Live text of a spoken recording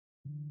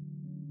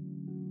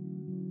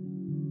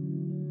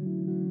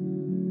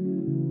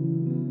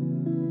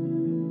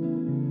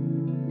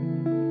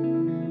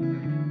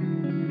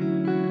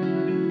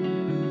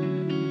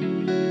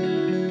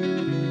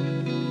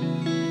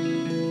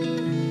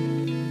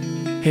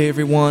Hey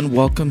everyone,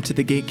 welcome to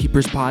the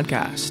Gatekeepers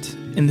podcast.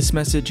 In this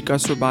message,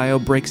 Gus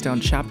Ruballo breaks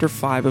down chapter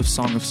 5 of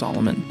Song of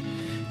Solomon,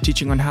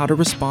 teaching on how to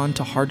respond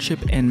to hardship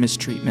and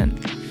mistreatment.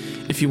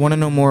 If you want to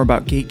know more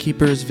about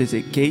Gatekeepers,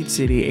 visit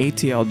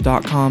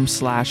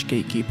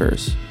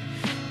gatecityatl.com/gatekeepers.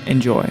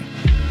 Enjoy.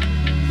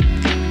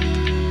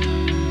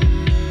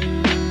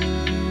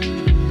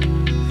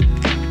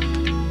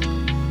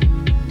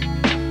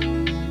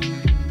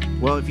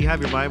 Well, if you have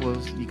your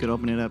Bibles, you could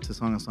open it up to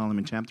Song of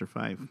Solomon chapter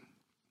 5.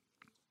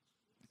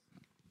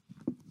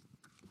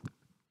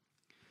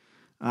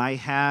 I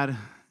had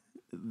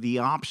the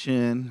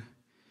option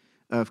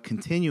of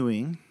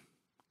continuing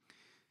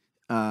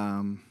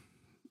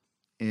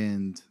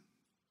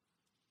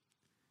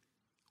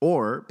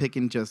or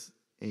picking just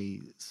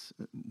something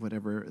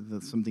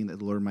that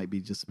the Lord might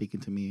be just speaking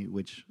to me,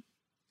 which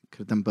could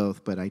have done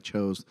both, but I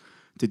chose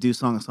to do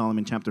Song of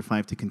Solomon chapter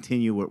 5 to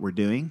continue what we're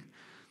doing.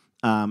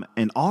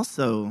 And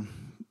also,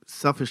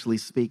 selfishly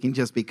speaking,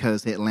 just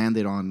because it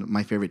landed on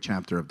my favorite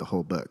chapter of the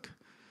whole book,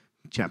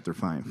 chapter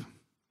 5.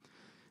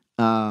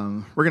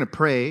 We're going to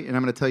pray, and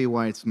I'm going to tell you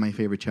why it's my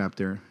favorite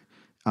chapter,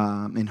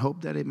 and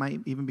hope that it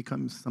might even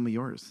become some of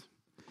yours.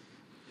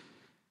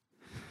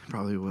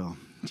 Probably will.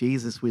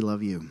 Jesus, we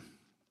love you.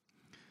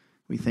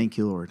 We thank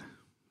you, Lord.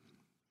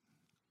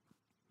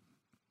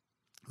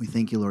 We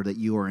thank you, Lord, that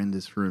you are in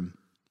this room.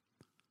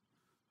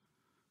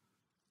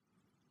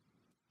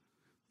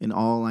 And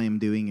all I am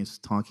doing is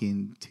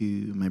talking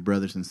to my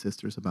brothers and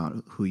sisters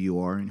about who you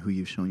are and who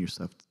you've shown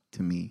yourself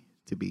to me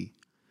to be.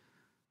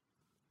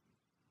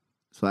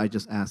 So I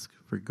just ask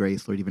for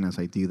grace, Lord, even as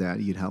I do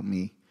that, you'd help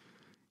me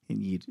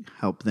and you'd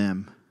help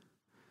them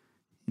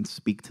and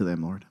speak to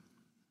them, Lord.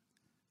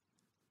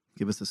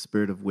 Give us a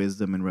spirit of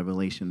wisdom and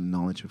revelation and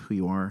knowledge of who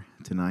you are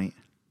tonight.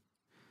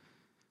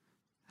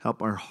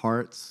 Help our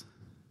hearts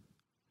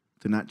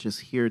to not just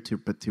hear,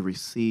 but to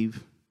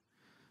receive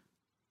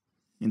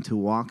and to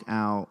walk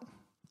out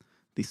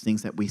these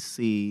things that we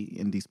see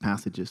in these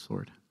passages,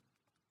 Lord.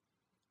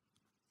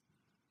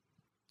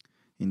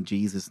 In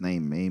Jesus'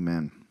 name,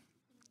 amen.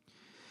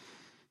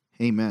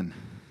 Amen.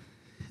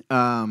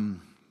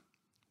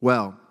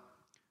 Well,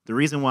 the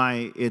reason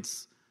why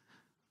it's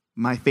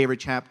my favorite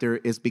chapter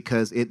is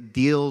because it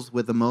deals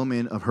with the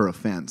moment of her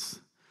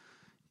offense.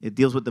 It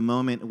deals with the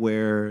moment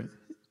where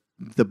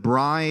the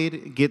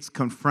bride gets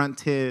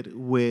confronted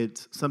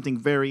with something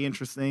very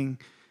interesting,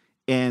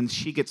 and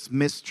she gets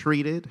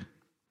mistreated,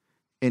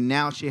 and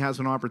now she has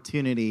an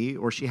opportunity,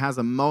 or she has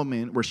a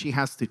moment where she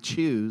has to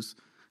choose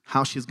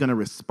how she's going to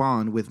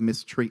respond with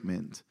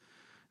mistreatment,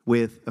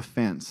 with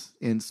offense.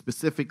 And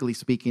specifically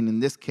speaking,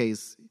 in this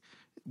case,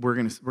 we're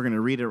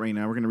gonna read it right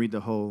now. We're gonna read the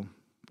whole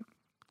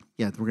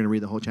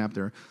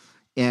chapter.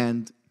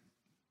 And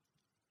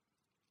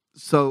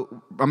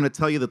so I'm gonna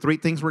tell you the three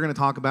things we're gonna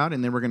talk about,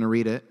 and then we're gonna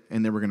read it,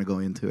 and then we're gonna go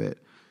into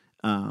it.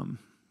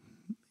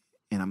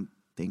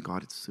 Thank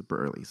God it's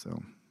super early,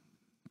 so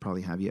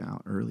probably have you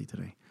out early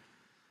today.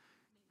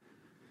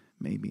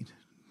 Maybe.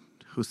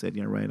 Who said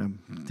you're right?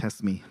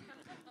 Test me.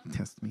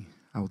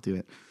 I'll do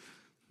it.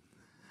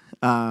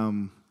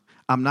 I'm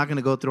not going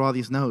to go through all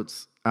these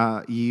notes.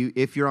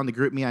 If you're on the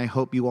group me, I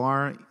hope you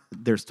are.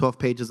 There's 12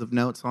 pages of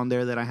notes on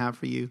there that I have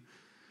for you.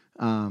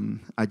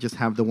 I just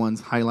have the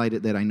ones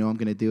highlighted that I know I'm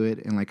going to do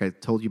it. And like I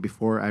told you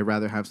before, I'd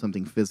rather have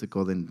something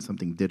physical than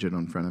something digital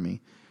in front of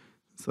me.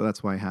 So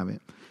that's why I have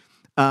it.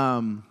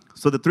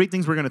 So the three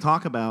things we're going to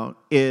talk about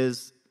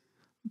is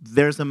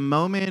there's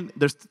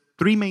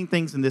three main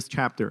things in this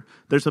chapter.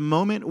 There's a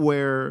moment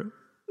where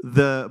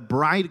the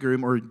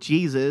bridegroom, or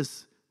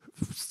Jesus,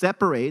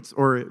 separates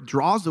or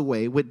withdraws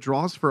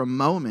for a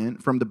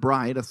moment from the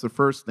bride. That's the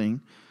first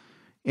thing.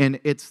 And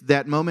it's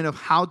that moment of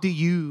how do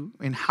you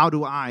and how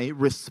do I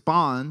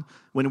respond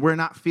when we're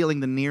not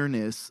feeling the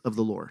nearness of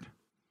the Lord?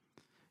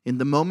 In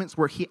the moments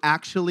where he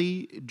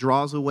actually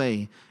draws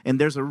away. And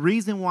there's a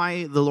reason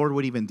why the Lord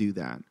would even do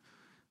that.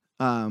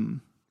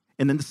 And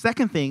then the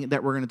second thing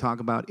that we're going to talk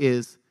about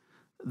is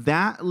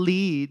that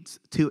leads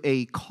to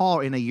a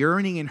call and a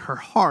yearning in her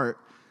heart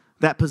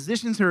that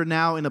positions her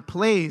now in a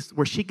place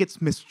where she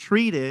gets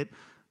mistreated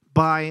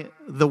by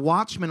the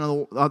watchmen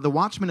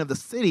of the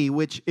city,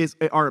 which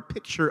are a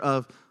picture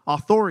of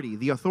authority,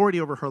 the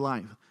authority over her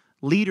life,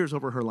 leaders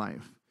over her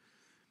life.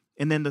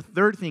 And then the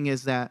third thing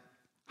is that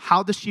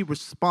how does she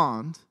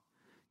respond,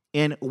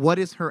 and what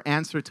is her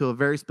answer to a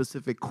very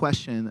specific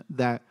question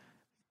that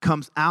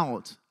comes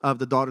out of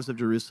the daughters of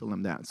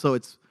Jerusalem? So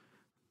it's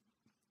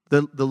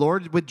the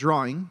Lord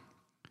withdrawing,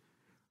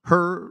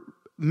 her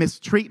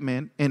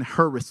mistreatment, and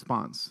her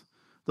response.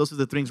 Those are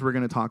the things we're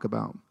going to talk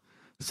about.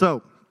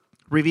 So,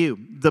 review.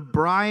 The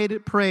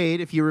bride prayed,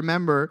 if you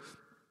remember,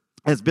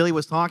 as Billy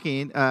was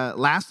talking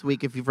last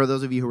week, for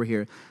those of you who were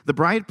here, the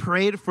bride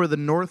prayed for the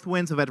north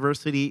winds of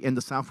adversity and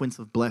the south winds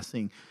of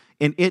blessing.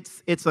 And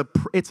it's a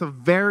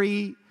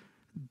very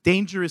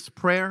dangerous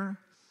prayer,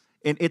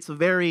 and it's a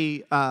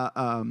prayer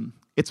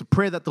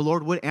that the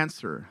Lord would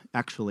answer,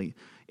 actually.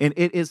 And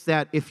it is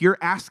that if you're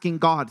asking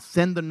God,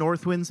 send the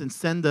north winds and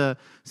send the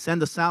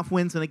south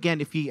winds. And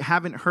again, if you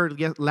haven't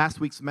heard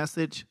last week's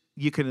message,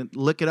 You can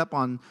look it up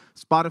on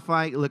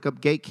Spotify, look up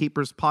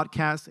Gatekeepers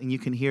Podcast, and you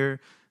can hear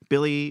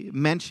Billy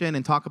mention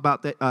and talk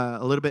about that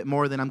a little bit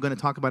more than I'm going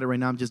to talk about it right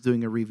now. I'm just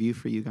doing a review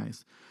for you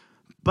guys.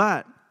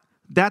 But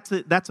that's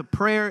a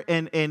prayer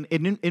and an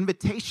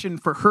invitation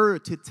for her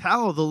to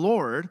tell the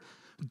Lord,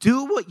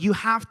 do what you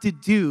have to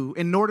do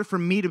in order for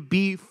me to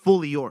be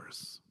fully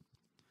yours.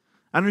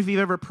 I don't know if you've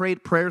ever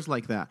prayed prayers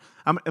like that.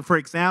 For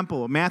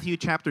example, Matthew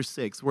chapter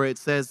 6, where it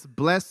says,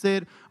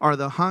 blessed are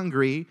the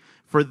hungry,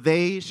 for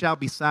they shall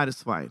be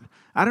satisfied.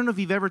 I don't know if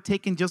you've ever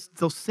taken just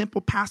those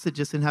simple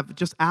passages and have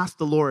just asked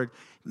the Lord,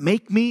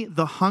 make me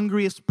the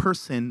hungriest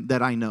person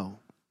that I know.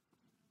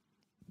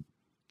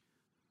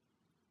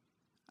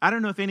 I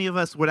don't know if any of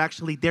us would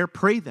actually dare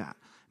pray that.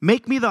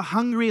 Make me the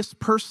hungriest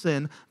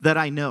person that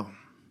I know.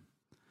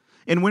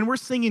 And when we're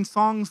singing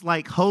songs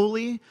like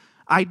Holy,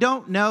 I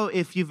don't know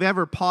if you've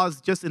ever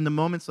paused just in the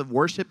moments of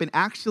worship and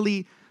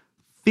actually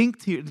think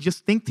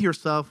to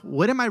yourself,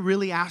 what am I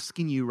really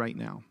asking you right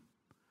now?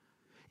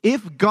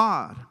 If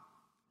God,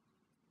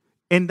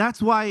 and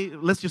that's why,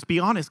 let's just be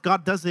honest,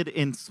 God does it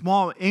in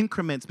small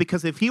increments,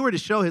 because if he were to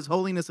show his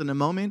holiness in a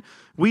moment,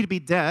 we'd be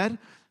dead.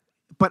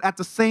 But at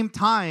the same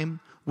time,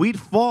 we'd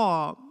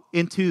fall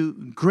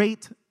into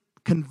great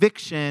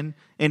conviction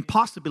and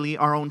possibly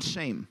our own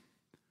shame.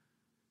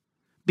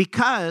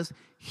 Because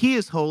he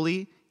is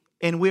holy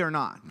and we are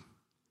not.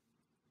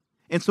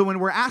 And so when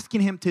we're asking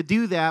him to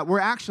do that,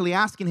 we're actually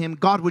asking him,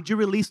 God, would you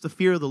release the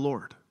fear of the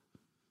Lord?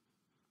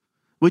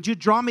 Would you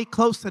draw me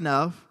close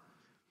enough?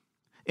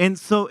 And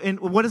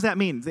what does that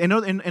mean? In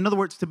other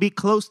words, to be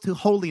close to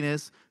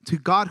holiness, to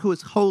God who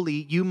is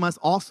holy, you must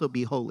also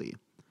be holy.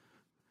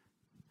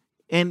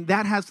 And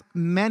that has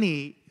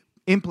many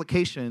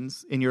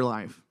implications in your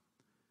life.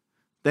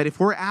 That if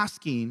we're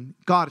asking,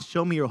 God,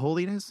 show me your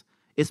holiness,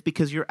 it's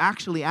because you're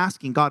actually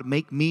asking, God,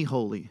 make me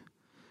holy.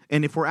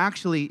 And if we're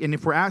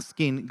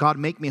asking, God,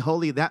 make me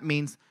holy, that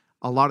means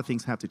a lot of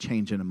things have to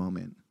change in a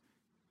moment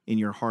in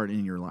your heart and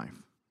in your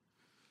life.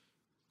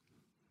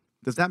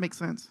 Does that make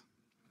sense?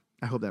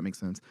 I hope that makes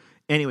sense.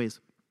 Anyways,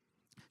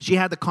 she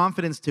had the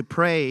confidence to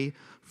pray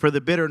for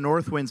the bitter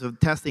north winds of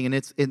testing, and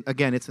it's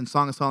in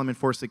Song of Solomon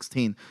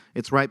 4:16.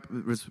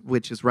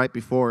 Which is right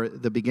before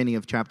the beginning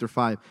of chapter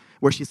 5,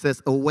 where she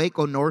says, awake,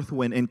 O north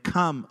wind, and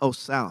come, O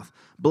south.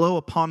 Blow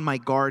upon my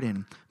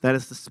garden, that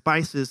is the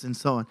spices and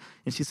so on.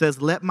 And she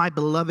says, let my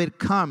beloved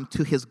come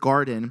to his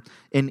garden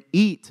and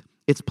eat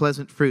its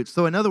pleasant fruit.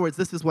 So in other words,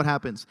 this is what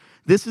happens.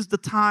 This is the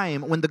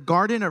time when the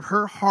garden of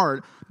her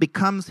heart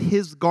becomes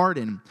his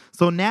garden.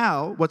 So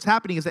now what's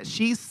happening is that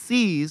she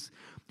sees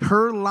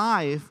her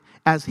life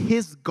as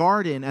his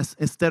garden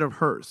instead of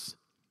hers.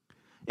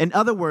 In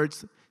other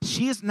words,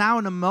 she is now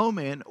in a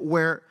moment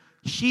where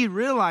she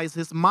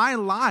realizes my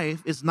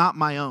life is not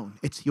my own,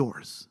 it's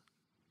yours.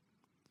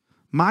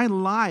 My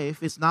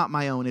life is not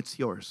my own, it's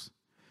yours.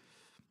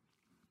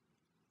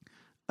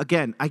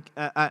 Again,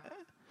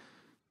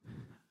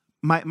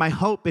 my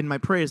hope and my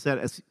prayer is that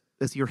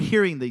as you're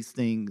hearing these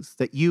things,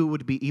 that you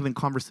would be even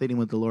conversating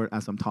with the Lord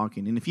as I'm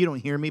talking. And if you don't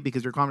hear me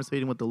because you're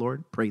conversating with the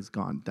Lord, praise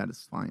God, that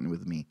is fine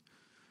with me.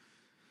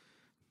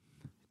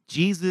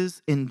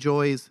 Jesus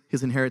enjoys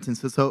his inheritance.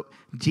 So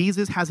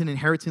Jesus has an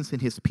inheritance in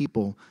his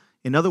people.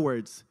 In other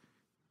words,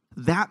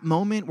 that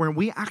moment where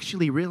we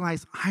actually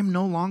realize I'm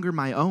no longer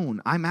my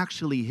own, I'm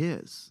actually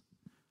his.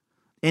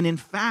 And in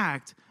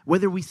fact,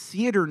 whether we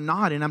see it or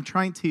not, and I'm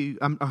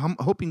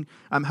hoping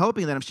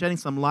that I'm shedding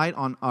some light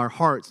on our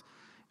hearts.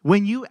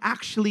 When you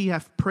actually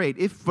have prayed,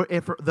 if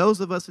for those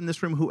of us in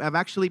this room who have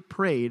actually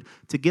prayed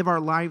to give our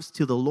lives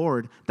to the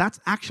Lord, that's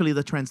actually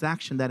the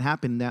transaction that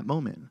happened in that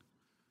moment.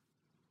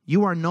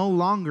 You are no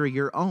longer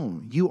your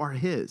own. You are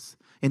his.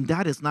 And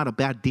that is not a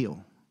bad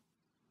deal.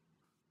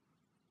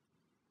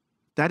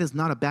 That is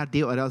not a bad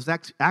deal.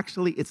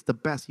 Actually, it's the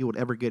best you would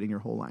ever get in your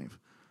whole life.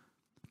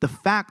 The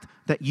fact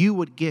that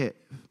you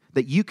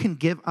can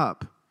give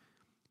up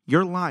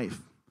your life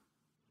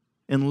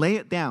and lay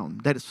it down,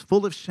 that is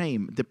full of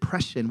shame,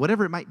 depression,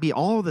 whatever it might be,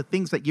 all the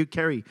things that you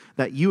carry,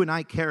 that you and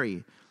I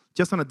carry,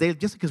 just on a day,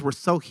 just because we're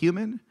so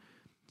human,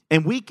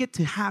 and we get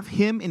to have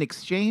him in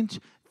exchange.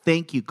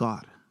 Thank you,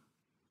 God.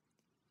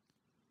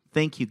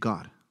 Thank you,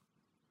 God.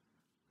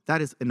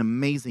 That is an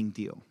amazing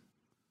deal.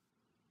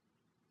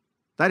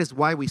 That is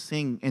why we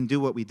sing and do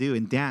what we do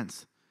and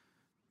dance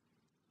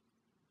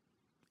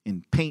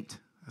and paint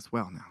as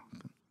well now.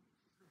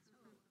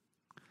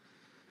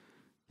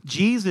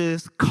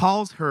 Jesus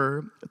calls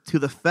her to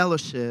the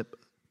fellowship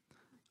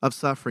of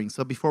suffering.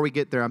 So before we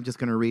get there, I'm just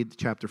going to read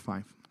chapter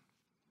 5.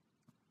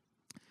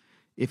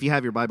 If you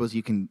have your Bibles,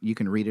 you can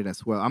read it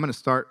as well. I'm going to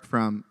start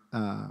from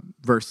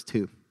verse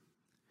 2.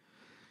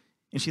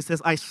 And she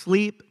says, I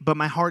sleep, but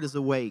my heart is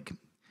awake.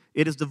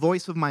 It is the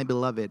voice of my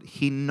beloved.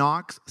 He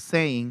knocks,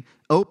 saying,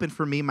 open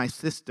for me, my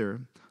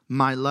sister,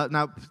 my love.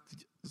 Now,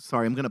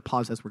 sorry, I'm going to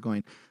pause as we're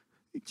going.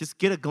 Just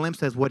get a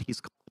glimpse as what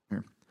he's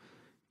calling her.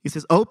 He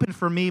says, open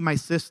for me, my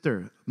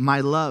sister,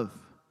 my love,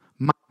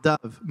 my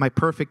dove, my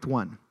perfect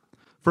one.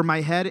 For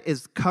my head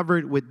is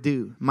covered with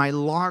dew, my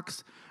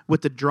locks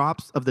with the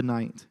drops of the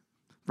night.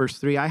 Verse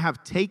 3, I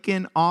have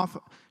taken off,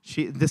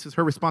 this is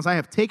her response, I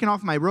have taken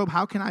off my robe.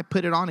 How can I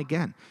put it on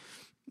again?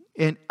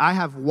 And I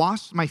have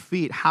washed my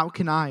feet. How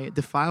can I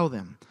defile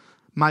them?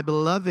 My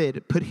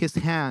beloved put his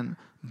hand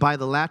by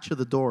the latch of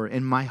the door,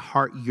 and my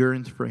heart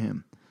yearns for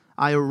him.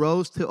 I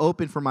arose to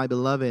open for my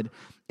beloved,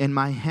 and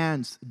my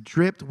hands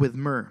dripped with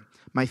myrrh,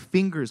 my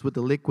fingers with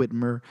the liquid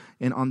myrrh,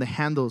 and on the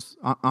handles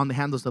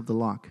of the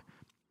lock.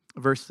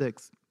 Verse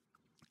 6,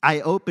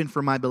 I opened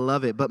for my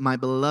beloved, but my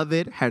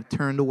beloved had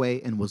turned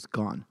away and was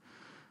gone.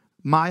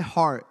 My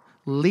heart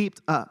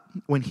leaped up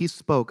when he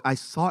spoke. I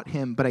sought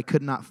him, but I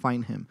could not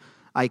find him.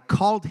 I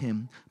called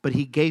him, but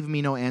he gave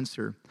me no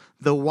answer.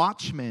 The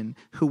watchmen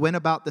who went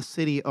about the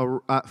city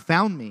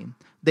found me.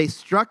 They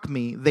struck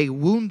me. They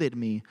wounded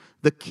me.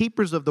 The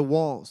keepers of the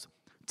walls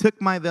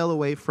took my veil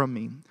away from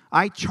me.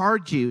 I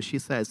charge you, she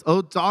says,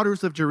 O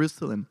daughters of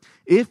Jerusalem,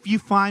 if you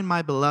find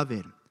my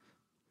beloved,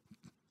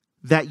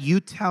 that you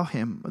tell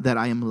him that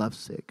I am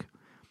lovesick.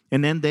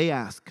 And then they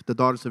ask, the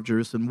daughters of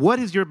Jerusalem, what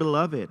is your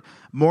beloved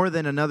more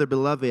than another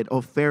beloved,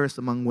 O fairest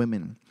among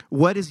women?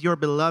 What is your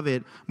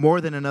beloved more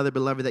than another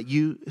beloved that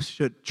you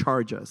should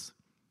charge us?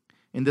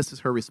 And this is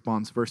her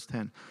response, verse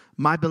 10.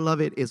 My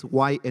beloved is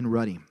white and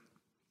ruddy,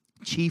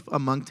 chief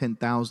among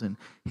 10,000.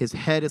 His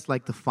head is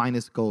like the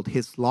finest gold.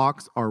 His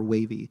locks are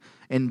wavy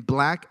and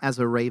black as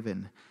a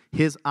raven.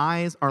 His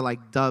eyes are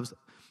like doves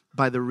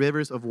by the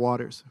rivers of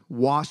waters,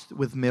 washed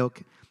with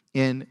milk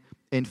and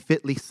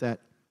fitly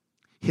set.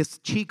 His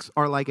cheeks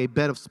are like a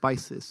bed of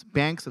spices,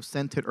 banks of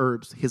scented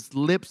herbs. His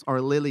lips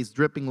are lilies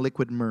dripping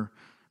liquid myrrh.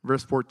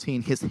 Verse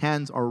 14, his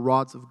hands are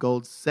rods of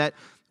gold set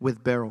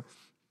with beryl.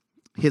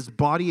 His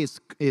body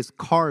is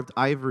carved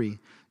ivory,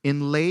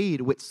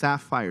 inlaid with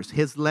sapphires.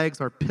 His legs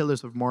are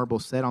pillars of marble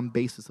set on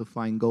bases of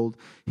fine gold.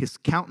 His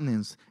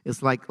countenance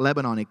is like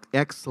Lebanon,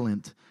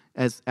 excellent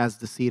as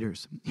the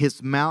cedars.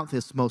 His mouth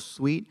is most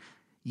sweet.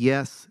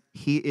 Yes,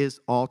 he is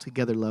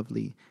altogether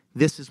lovely.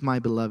 This is my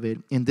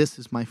beloved, and this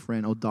is my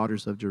friend, O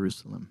daughters of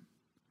Jerusalem.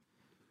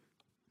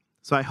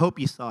 So I hope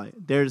you saw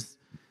it. There's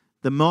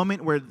the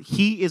moment where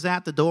he is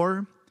at the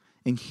door,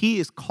 and he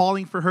is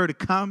calling for her to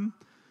come,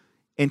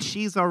 and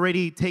she's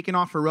already taken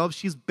off her robe.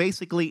 She's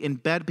basically in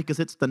bed because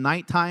it's the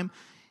nighttime.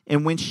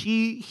 And when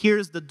she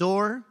hears the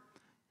door,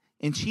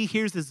 and she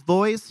hears his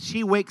voice,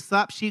 she wakes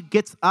up, she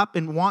gets up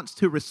and wants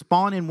to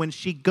respond. And when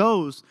she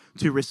goes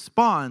to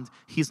respond,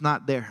 he's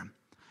not there.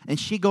 And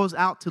she goes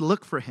out to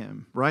look for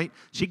him, right?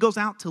 She goes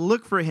out to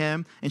look for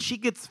him, and she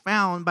gets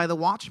found by the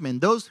watchmen,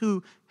 those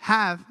who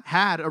have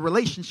had a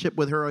relationship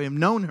with her or have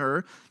known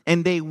her,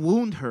 and they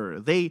wound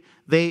her. They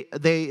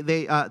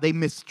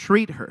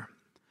mistreat her.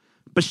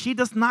 But she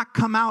does not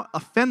come out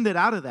offended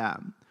out of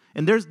that.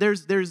 And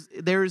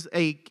there's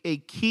a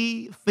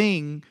key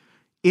thing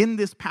in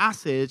this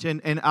passage,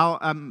 and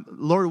I'll,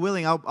 Lord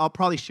willing, I'll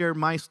probably share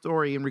my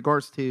story in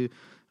regards to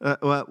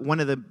one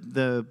of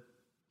the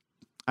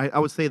I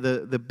would say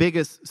the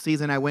biggest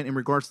season I went in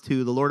regards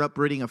to the Lord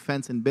uprooting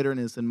offense and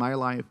bitterness in my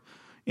life,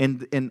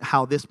 and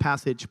how this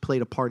passage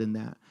played a part in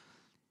that.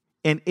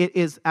 And it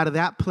is out of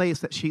that place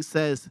that she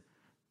says,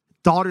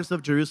 daughters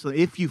of Jerusalem,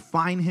 if you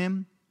find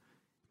him,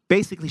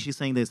 basically she's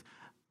saying this,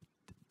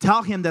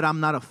 tell him that I'm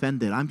not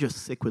offended. I'm just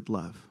sick with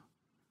love.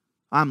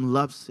 I'm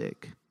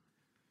lovesick.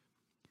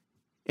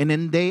 And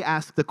then they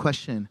ask the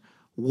question,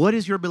 what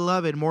is your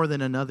beloved more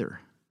than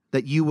another,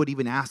 that you would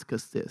even ask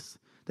us this?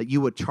 That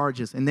you would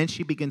charge us. And then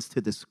she begins to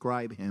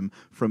describe him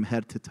from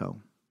head to toe.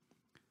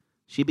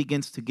 She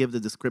begins to give the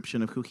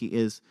description of who he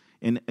is.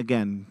 And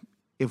again,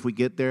 if we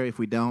get there, if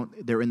we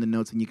don't, they're in the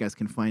notes and you guys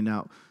can find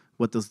out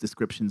what those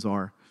descriptions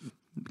are.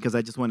 Because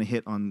I just want to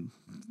hit on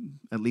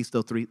at least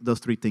those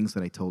three things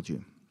that I told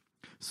you.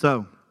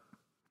 So,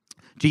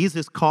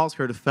 Jesus calls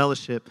her to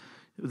fellowship,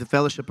 the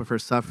fellowship of her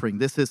suffering.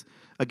 This is,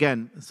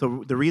 again,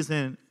 so the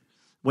reason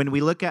when we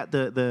look at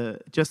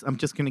I'm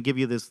just going to give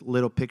you this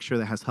little picture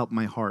that has helped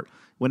my heart.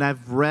 When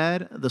I've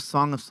read the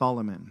Song of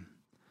Solomon,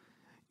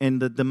 and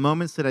the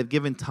moments that I've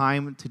given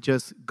time to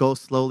just go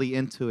slowly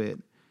into it,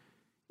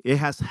 it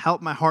has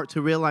helped my heart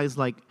to realize,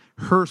 like,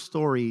 her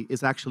story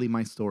is actually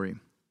my story.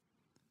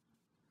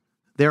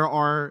 There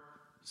are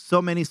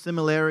so many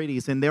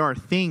similarities, and there are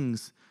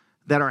things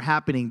that are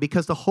happening.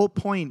 Because the whole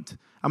point,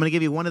 I'm going to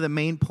give you one of the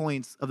main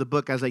points of the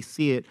book as I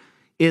see it,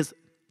 is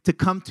to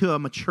come to a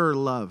mature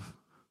love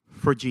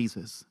for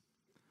Jesus.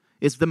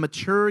 It's the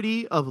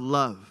maturity of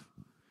love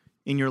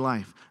in your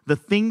life. The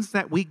things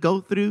that we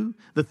go through,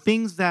 the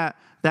things that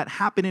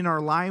happen in our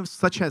lives,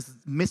 such as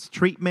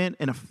mistreatment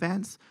and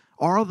offense,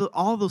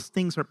 all those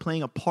things are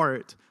playing a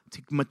part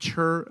to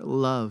mature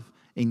love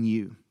in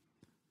you.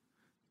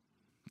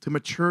 To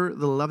mature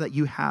the love that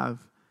you have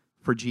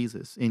for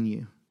Jesus in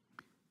you.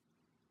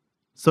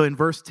 So in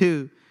verse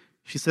 2,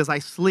 she says, I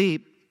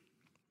sleep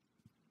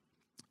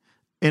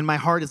and my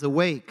heart is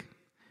awake.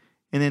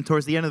 And then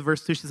towards the end of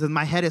verse 2, she says,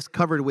 my head is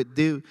covered with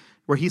dew.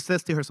 where he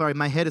says to her,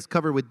 my head is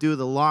covered with dew,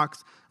 the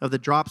locks of the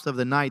drops of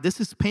the night.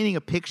 This is painting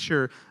a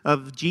picture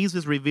of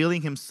Jesus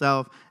revealing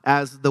himself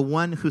as the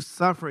one who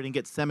suffered in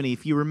Gethsemane.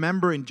 If you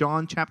remember in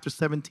John chapter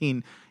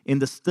 17, in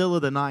the still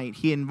of the night,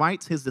 he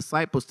invites his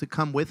disciples to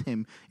come with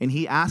him, and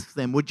he asks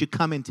them, would you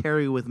come and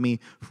tarry with me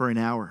for an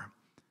hour?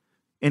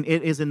 And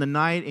it is in the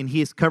night, and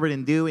he is covered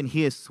in dew, and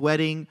he is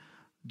sweating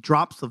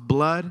drops of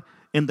blood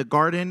in the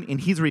garden, and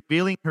he's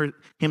revealing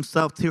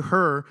himself to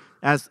her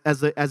as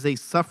a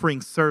suffering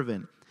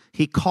servant.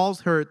 He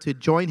calls her to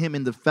join him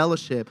in the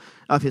fellowship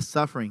of his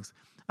sufferings.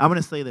 I'm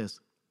going to say this.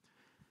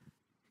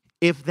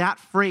 If that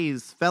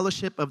phrase,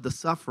 fellowship of the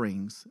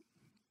sufferings,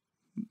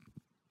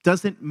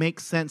 doesn't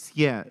make sense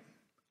yet,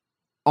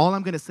 all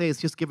I'm going to say is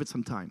just give it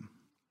some time.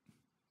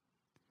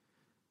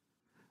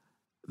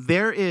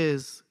 There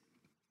is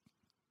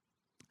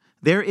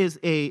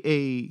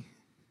a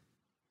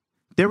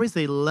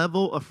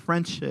level of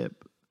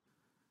friendship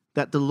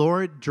that the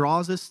Lord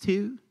draws us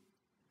to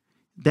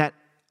that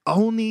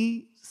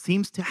only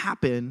seems to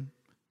happen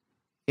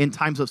in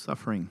times of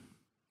suffering,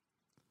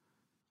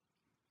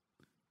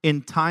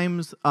 in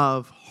times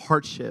of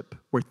hardship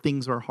where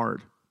things are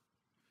hard.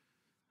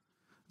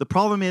 The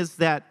problem is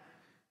that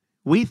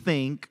we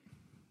think,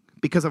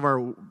 because of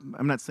I'm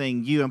not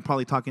saying you, I'm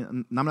not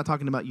talking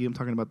about you, I'm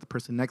talking about the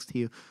person next to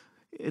you.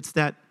 It's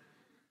that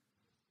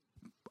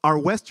our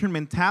Western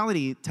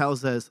mentality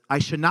tells us, I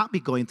should not be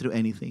going through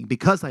anything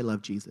because I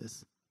love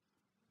Jesus.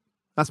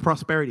 That's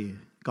prosperity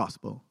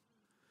gospel.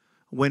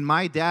 When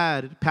my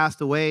dad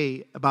passed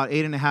away about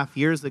 8.5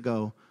 years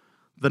ago,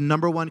 the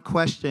number one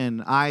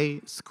question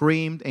I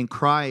screamed and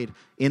cried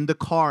in the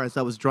car as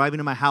I was driving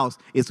to my house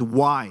is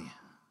why?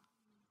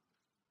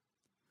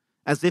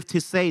 As if to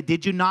say,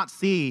 did you not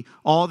see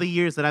all the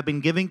years that I've been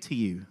giving to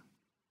you?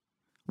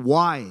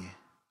 Why?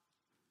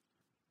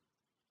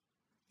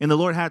 And the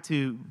Lord had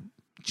to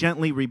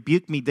gently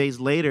rebuke me days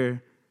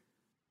later.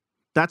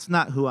 That's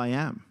not who I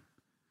am.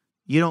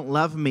 You don't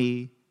love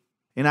me,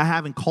 and I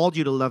haven't called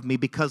you to love me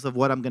because of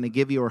what I'm going to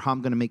give you or how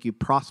I'm going to make you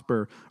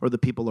prosper or the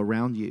people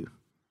around you.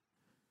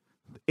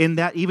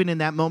 Even in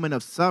that moment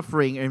of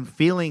suffering and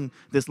feeling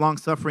this long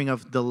suffering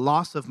of the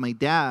loss of my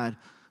dad,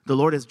 the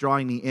Lord is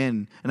drawing me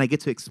in, and I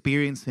get to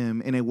experience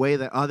him in a way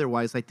that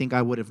otherwise I think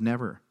I would have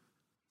never.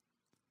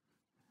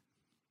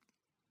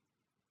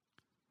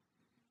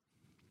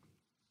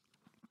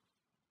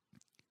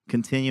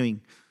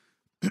 Continuing.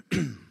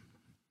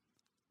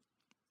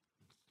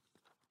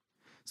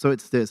 So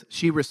it's this.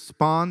 She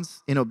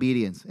responds in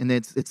obedience. And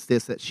it's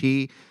this, that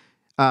she,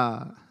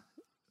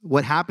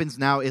 what happens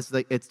now is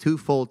that it's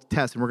twofold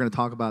test, and we're going to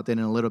talk about that in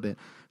a little bit.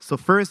 So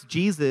first,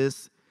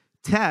 Jesus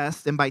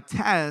tests, and by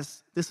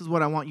test, this is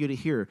what I want you to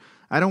hear.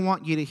 I don't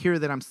want you to hear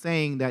that I'm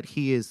saying that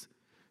he is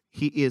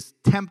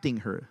tempting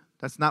her.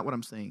 That's not what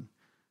I'm saying.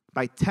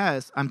 By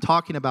test, I'm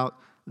talking about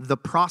the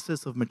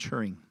process of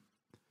maturing.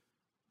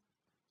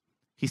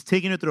 He's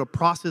taking her through a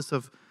process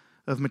of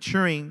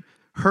maturing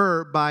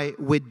her by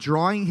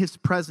withdrawing his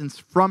presence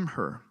from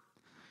her.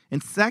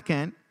 And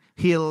second,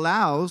 he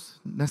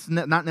allows,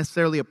 not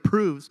necessarily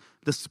approves,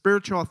 the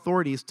spiritual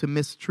authorities to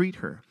mistreat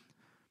her.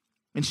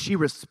 And she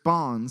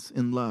responds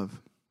in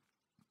love.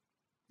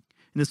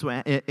 In this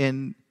way,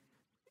 and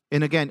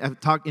again, I've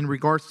talked in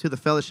regards to the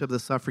fellowship of the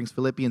sufferings,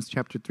 Philippians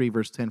chapter 3,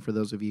 verse 10, for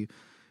those of you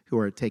who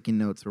are taking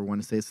notes or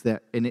want to say it's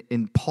that,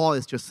 and Paul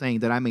is just saying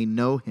that I may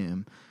know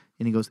him,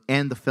 and he goes,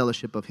 and the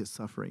fellowship of his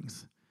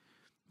sufferings.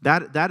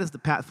 That is the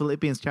path.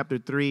 Philippians chapter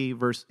 3,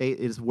 verse 8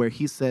 is where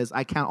he says,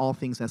 I count all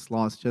things as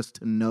loss just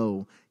to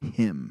know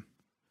him.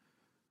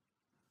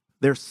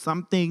 There's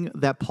something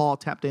that Paul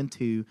tapped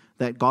into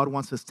that God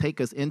wants us to take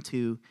us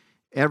into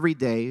every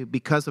day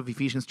because of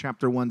Ephesians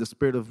chapter 1, the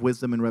spirit of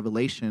wisdom and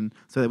revelation,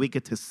 so that we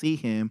get to see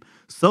him,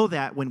 so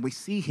that when we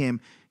see him,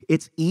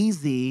 it's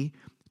easy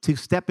to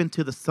step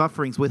into the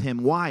sufferings with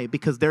him. Why?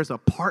 Because there's a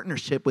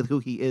partnership with who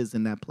he is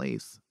in that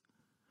place.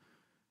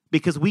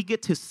 Because we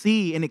get to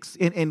see and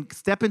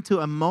step into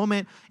a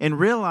moment and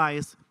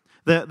realize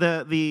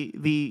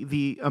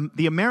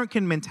the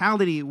American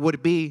mentality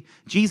would be,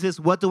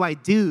 Jesus, what do I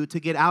do to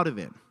get out of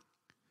it?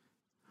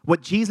 What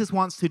Jesus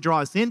wants to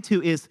draw us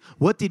into is,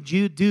 what did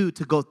you do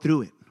to go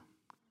through it?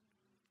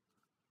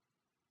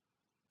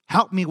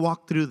 Help me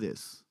walk through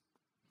this.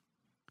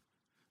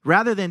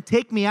 Rather than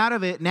take me out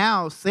of it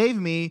now, save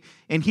me,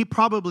 and he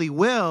probably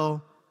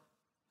will,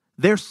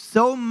 there's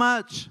so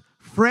much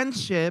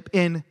friendship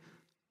in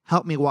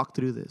help me walk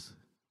through this.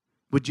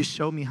 Would you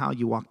show me how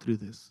you walk through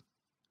this?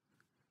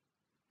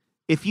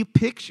 The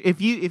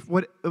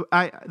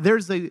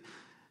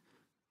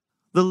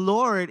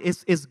Lord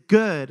is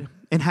good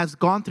and has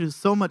gone through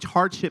so much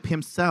hardship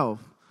himself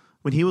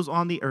when he was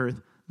on the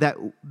earth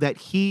that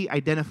he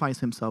identifies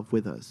himself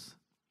with us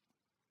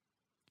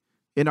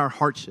in our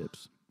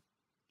hardships.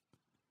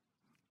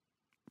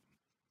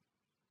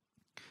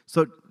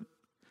 So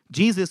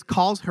Jesus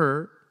calls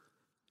her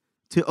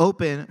to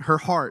open her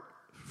heart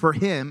for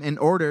him in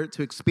order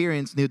to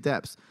experience new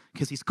depths,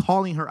 because he's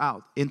calling her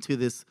out into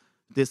this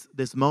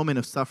this moment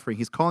of suffering.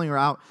 He's calling her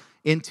out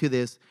into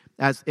this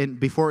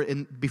before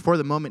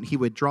the moment he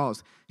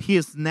withdraws. He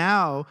is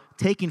now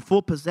taking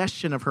full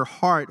possession of her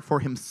heart for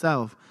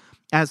himself,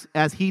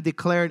 as he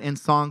declared in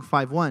Song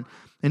 5:1.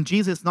 And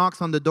Jesus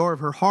knocks on the door of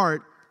her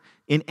heart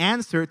in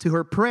answer to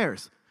her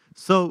prayers.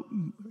 So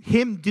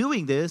him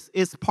doing this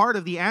is part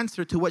of the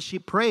answer to what she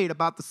prayed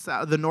about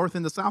the north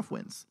and the south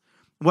winds.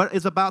 What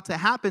is about to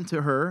happen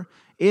to her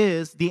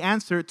is the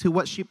answer to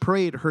what she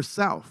prayed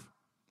herself.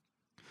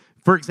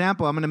 For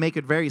example, I'm going to make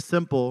it very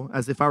simple,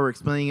 as if I were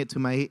explaining it to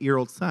my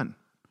 8-year-old son.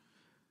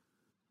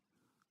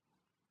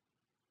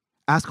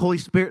 Ask Holy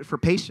Spirit for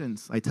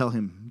patience, I tell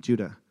him,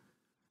 Judah.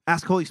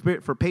 Ask Holy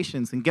Spirit for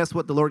patience. And guess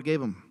what the Lord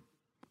gave him?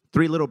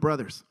 3 little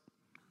brothers.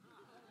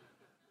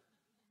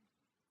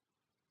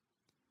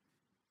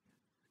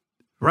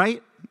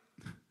 Right?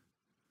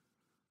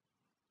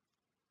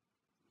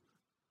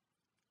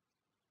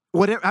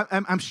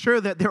 I'm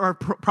sure that there are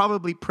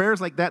probably prayers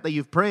like that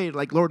you've prayed,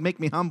 like, Lord, make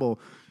me humble.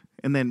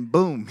 And then,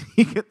 boom,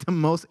 you get the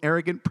most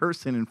arrogant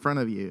person in front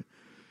of you.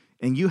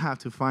 And you have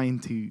to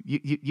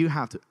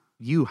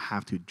you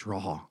have to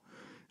draw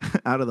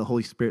out of the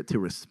Holy Spirit to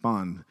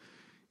respond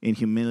in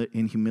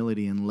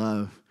humility and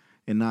love,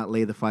 and not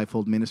lay the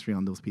 5-fold ministry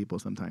on those people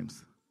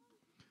sometimes.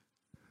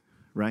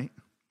 Right?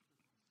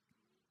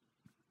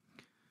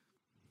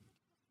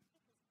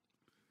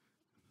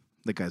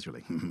 The guys are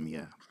like,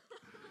 yeah,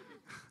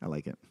 I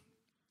like it.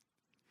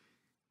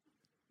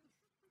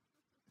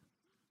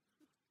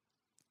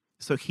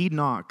 So he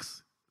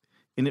knocks,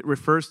 and it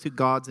refers to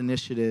God's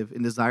initiative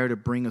and desire to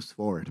bring us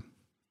forward.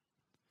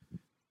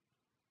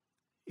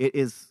 It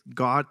is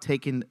God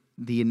taking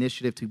the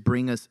initiative to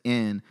bring us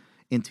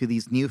into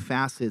these new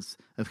facets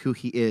of who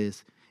he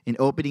is. And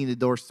opening the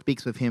door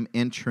speaks of him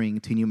entering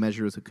to new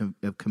measures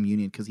of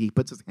communion, because he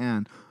puts his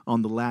hand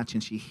on the latch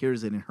and she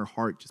hears it and her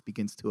heart just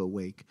begins to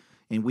awake.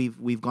 And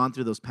we've gone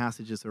through those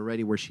passages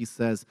already where she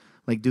says,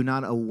 like, do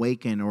not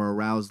awaken or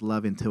arouse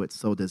love until it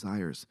so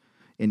desires.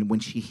 And when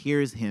she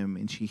hears him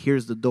and she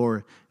hears the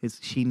door,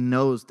 she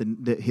knows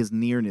his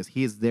nearness.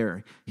 He is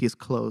there. He is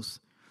close.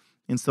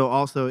 And so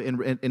also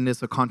in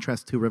this, a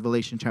contrast to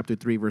Revelation chapter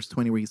 3, verse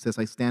 20, where he says,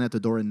 I stand at the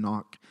door and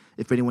knock.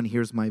 If anyone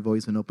hears my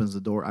voice and opens the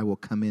door, I will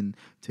come in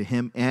to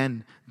him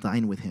and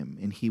dine with him,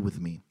 and he with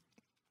me.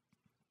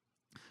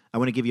 I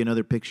want to give you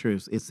another picture.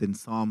 It's in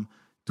Psalm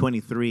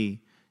 23,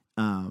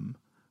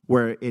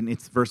 where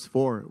it's verse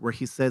 4, where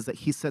he says that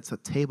he sets a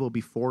table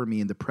before me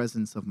in the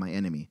presence of my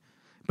enemy.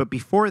 But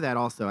before that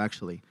also,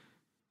 actually,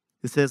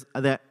 it says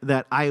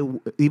that I,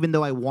 even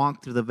though I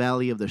walk through the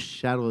valley of the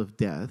shadow of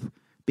death,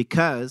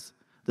 because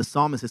the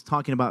psalmist is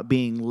talking about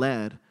being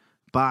led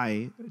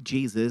by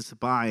Jesus,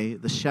 by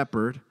the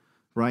shepherd,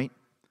 right?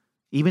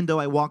 Even though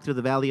I walk through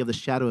the valley of the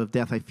shadow of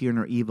death, I fear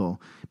no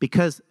evil.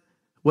 Because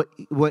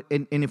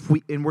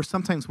we're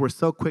sometimes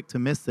so quick to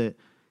miss it.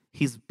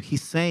 He's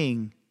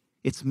saying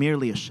it's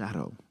merely a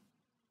shadow.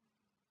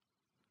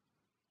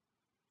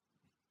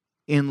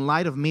 In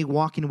light of me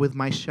walking with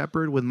my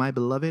shepherd, with my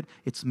beloved,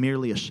 it's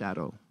merely a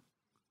shadow.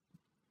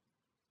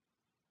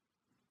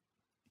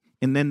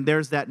 And then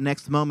there's that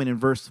next moment in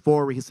verse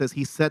 4 where he says,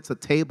 he sets a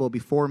table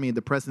before me in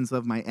the presence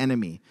of my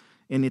enemy.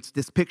 And it's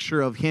this picture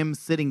of him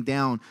sitting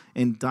down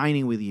and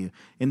dining with you.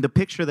 And the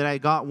picture that I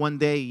got one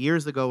day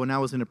years ago when I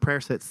was in a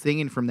prayer set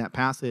singing from that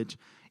passage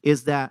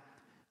is that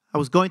I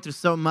was going through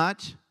so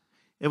much.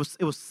 It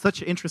was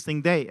such an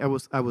interesting day. I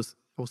was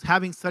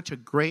having such a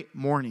great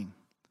morning.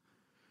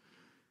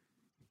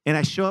 And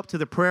I show up to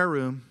the prayer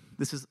room.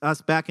 This is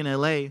us back in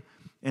LA.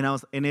 And I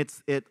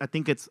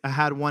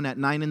had one at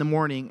 9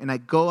 a.m, and I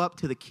go up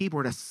to the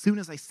keyboard. As soon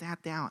as I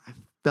sat down, I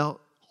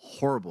felt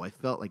horrible. I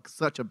felt like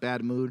such a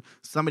bad mood.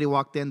 Somebody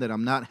walked in that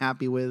I'm not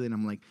happy with,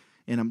 and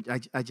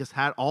I just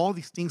had all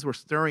these things were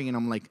stirring, and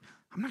I'm like,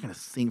 I'm not gonna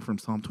sing from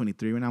Psalm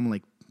 23, and I'm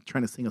like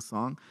trying to sing a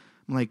song.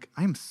 I'm like,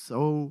 I'm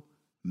so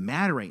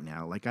mad right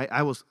now. Like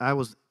I was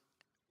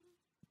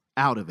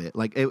out of it.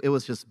 Like it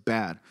was just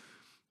bad.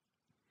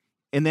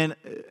 And then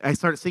I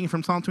started singing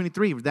from Psalm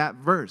 23, that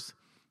verse.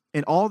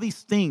 And all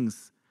these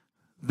things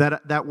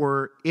that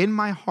were in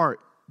my heart,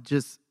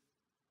 just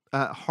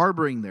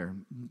harboring there,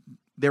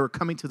 they were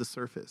coming to the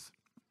surface.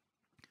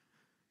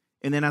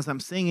 And then as I'm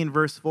singing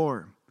verse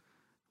 4,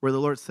 where the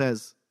Lord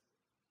says,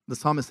 the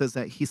psalmist says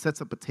that he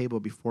sets up a table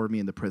before me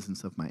in the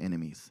presence of my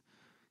enemies.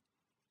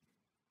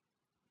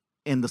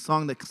 And the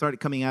song that started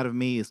coming out of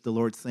me is the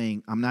Lord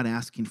saying, I'm not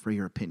asking for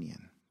your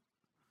opinion.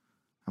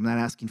 I'm not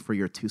asking for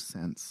your 2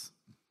 cents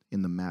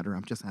in the matter.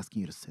 I'm just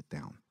asking you to sit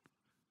down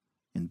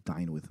and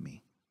dine with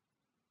me.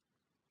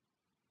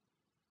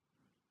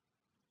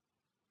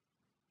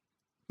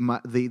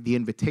 The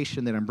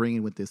invitation that I'm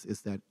bringing with this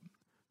is that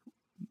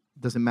it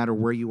doesn't matter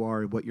where you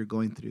are, what you're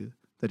going through,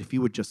 that if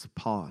you would just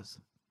pause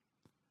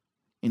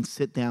and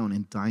sit down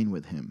and dine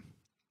with him,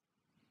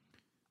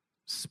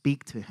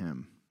 speak to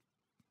him,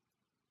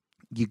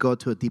 you go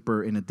to a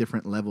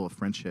different level of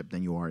friendship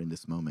than you are in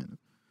this moment.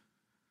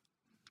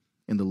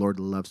 And the Lord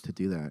loves to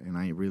do that, and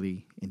I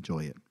really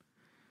enjoy it.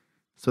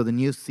 So the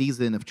new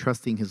season of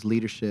trusting his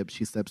leadership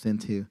she steps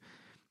into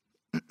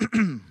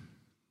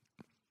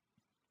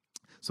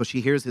So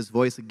she hears his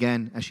voice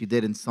again, as she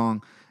did in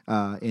song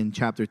in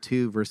chapter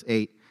 2, verse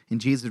 8. And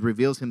Jesus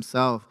reveals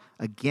himself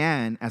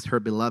again as her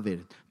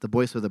beloved, the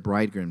voice of the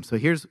bridegroom. So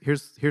here's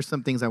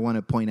some things I want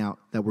to point out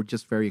that were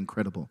just very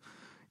incredible.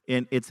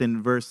 And it's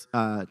in verse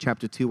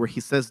chapter 2 where he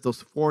says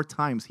those 4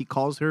 times. He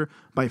calls her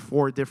by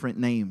 4 different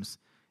names.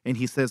 And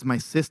he says, my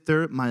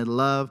sister, my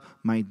love,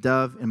 my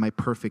dove, and my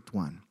perfect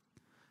one.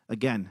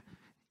 Again,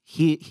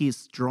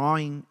 he's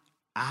drawing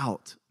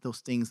out those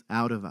things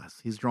out of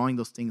us. He's drawing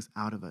those things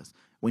out of us.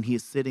 When he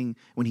is sitting,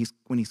 when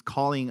he's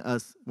calling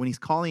us, when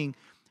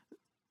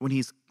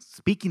he's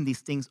speaking these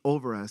things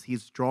over us,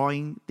 he's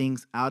drawing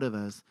things out of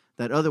us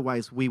that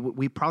otherwise we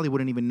probably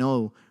wouldn't even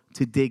know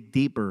to dig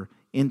deeper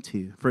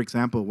into. For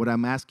example, what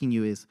I'm asking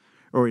you is,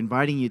 or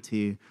inviting you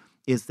to,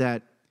 is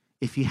that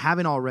if you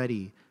haven't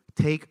already,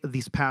 take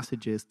these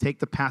passages, take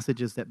the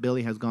passages that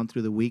Billy has gone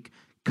through the week,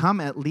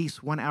 come at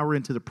least 1 hour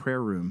into the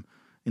prayer room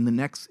in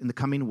the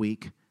coming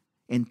week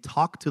and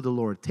talk to the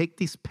Lord. Take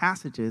these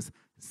passages,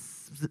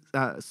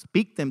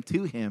 speak them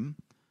to him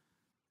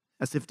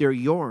as if they're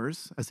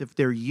yours, as if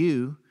they're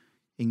you,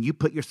 and you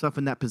put yourself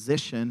in that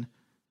position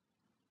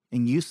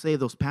and you say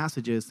those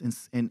passages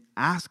and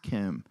ask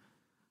him,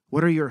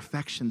 what are your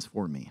affections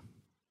for me?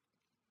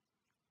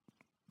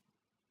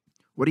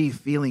 What are you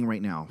feeling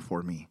right now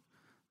for me?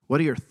 What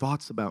are your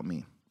thoughts about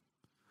me?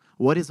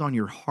 What is on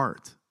your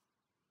heart?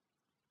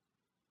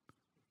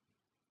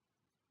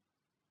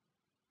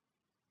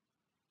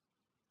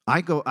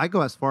 I go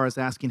as far as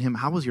asking him,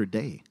 how was your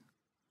day?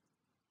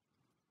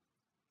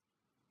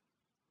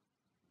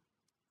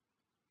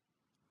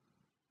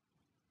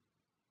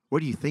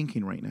 What are you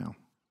thinking right now?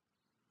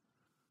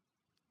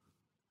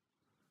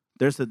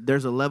 There's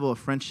a level of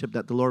friendship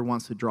that the Lord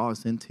wants to draw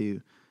us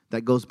into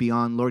that goes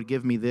beyond, Lord,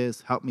 give me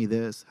this, help me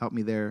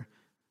there,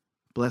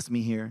 bless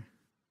me here.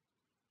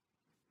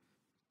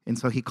 And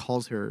so he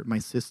calls her my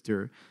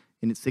sister,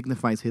 and it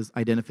signifies his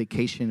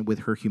identification with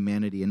her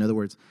humanity. In other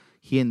words,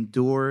 he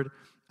endured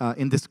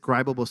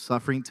indescribable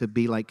suffering to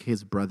be like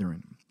his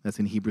brethren. That's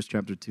in Hebrews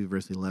chapter 2,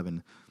 verse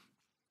 11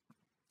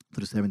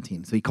 through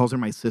 17. So he calls her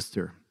my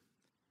sister.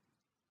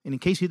 And in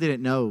case you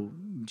didn't know,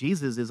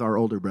 Jesus is our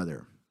older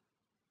brother.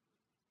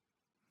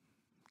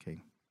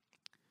 Okay.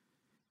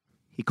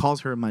 He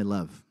calls her my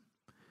love.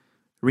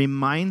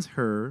 Reminds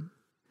her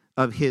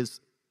of his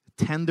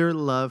tender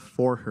love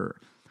for her.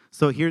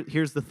 So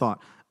here's the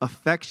thought.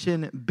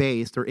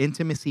 Affection-based or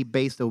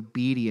intimacy-based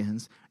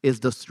obedience is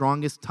the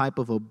strongest type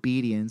of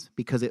obedience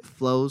because it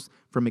flows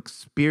from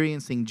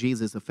experiencing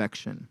Jesus'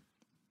 affection.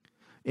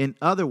 In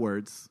other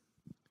words,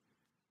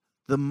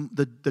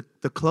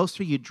 the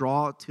closer you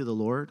draw to the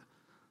Lord,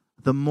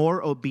 the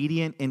more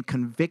obedient and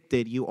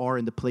convicted you are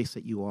in the place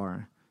that you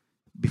are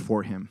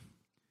before him,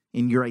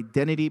 in your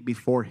identity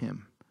before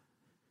him.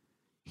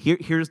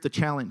 Here's the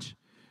challenge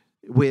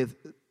with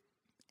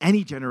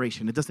any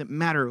generation. It doesn't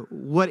matter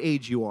what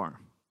age you are.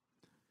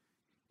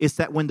 It's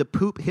that when the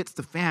poop hits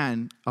the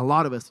fan, a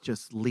lot of us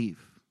just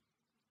leave.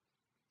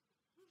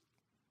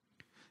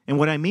 And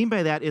what I mean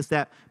by that is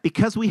that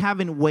because we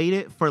haven't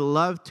waited for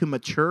love to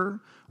mature,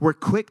 we're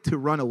quick to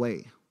run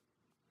away,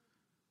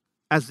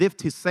 as if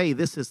to say,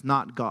 this is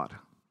not God.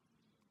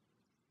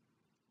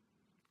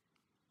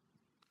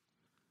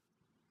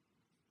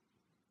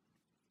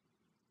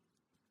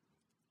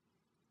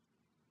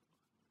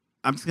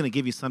 I'm just going to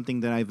give you something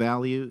that I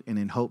value and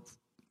in hope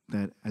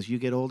that as you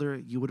get older,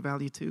 you would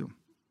value too.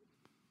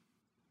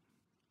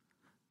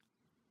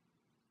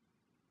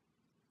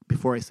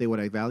 Before I say what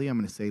I value, I'm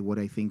going to say what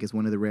I think is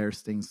one of the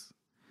rarest things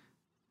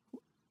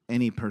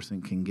any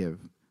person can give.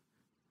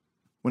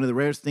 One of the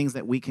rarest things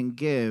that we can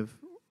give,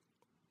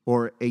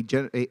 or a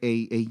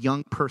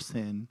young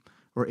person,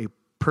 or a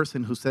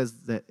person who says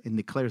that and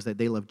declares that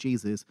they love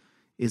Jesus,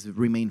 is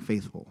remain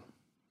faithful.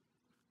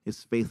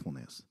 It's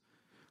faithfulness.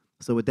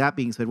 So with that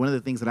being said, one of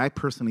the things that I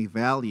personally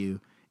value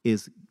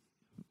is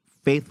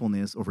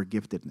faithfulness over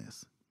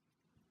giftedness.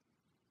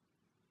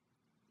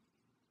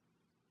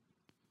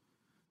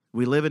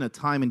 We live in a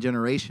time and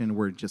generation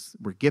where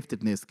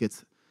giftedness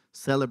gets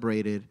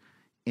celebrated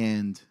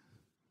and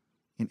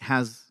it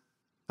has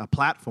a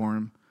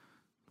platform,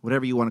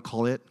 whatever you want to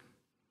call it.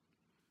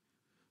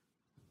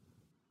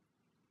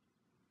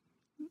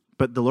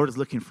 But the Lord is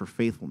looking for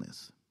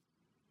faithfulness.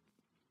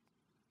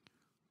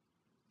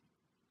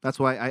 That's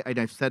why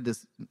I've said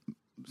this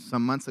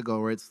some months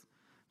ago, where it's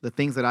the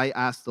things that I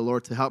ask the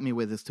Lord to help me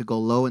with is to go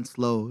low and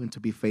slow and to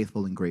be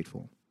faithful and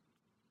grateful.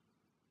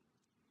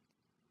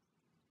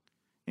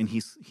 And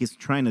he's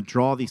trying to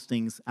draw these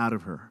things out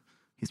of her.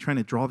 He's trying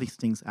to draw these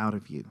things out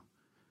of you.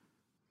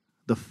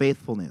 The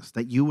faithfulness,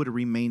 that you would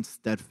remain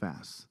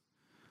steadfast.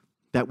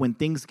 That when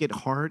things get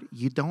hard,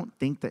 you don't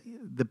think that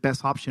the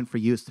best option for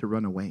you is to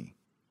run away.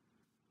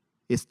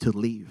 Is to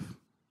leave.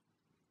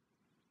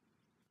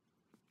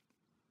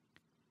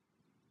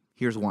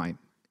 Here's why.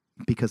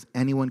 Because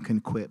anyone can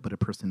quit but a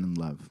person in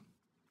love.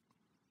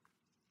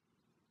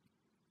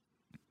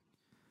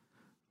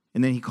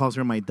 And then he calls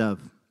her my dove.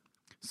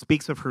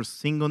 speaks of her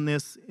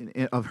singleness,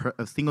 of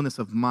singleness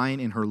of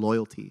mind and her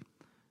loyalty.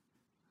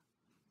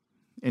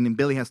 And then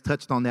Billy has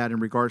touched on that in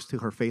regards to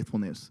her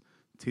faithfulness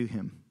to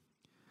him.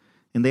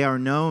 And they are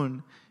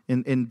known,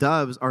 and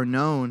doves are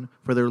known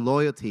for their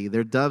loyalty.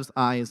 Their dove's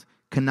eyes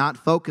cannot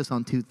focus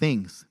on two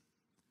things.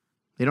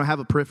 They don't have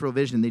a peripheral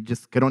vision. They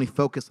just can only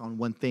focus on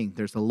one thing.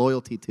 There's a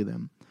loyalty to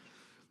them.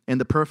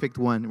 And the perfect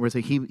one, where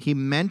he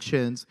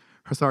mentions,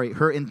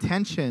 her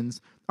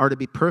intentions are to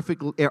be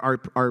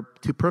are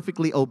to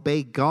perfectly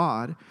obey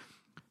God.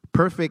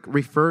 Perfect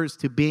refers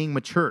to being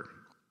mature.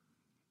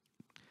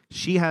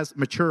 She has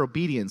mature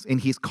obedience,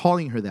 and he's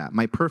calling her that,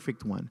 my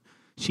perfect one.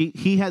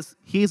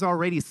 He's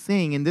already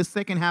seeing in this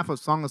second half of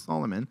Song of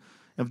Solomon,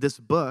 of this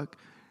book,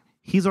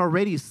 he's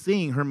already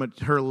seeing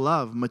her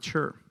love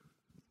mature.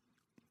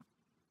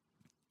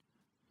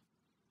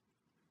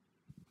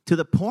 To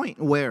the point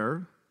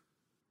where,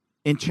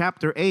 in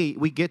chapter 8,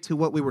 we get to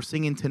what we were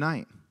singing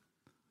tonight.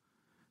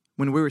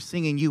 When we were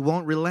singing, you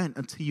won't relent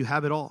until you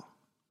have it all.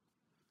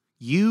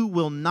 You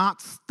will not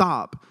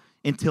stop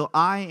until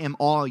I am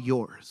all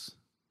yours.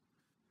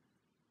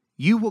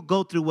 You will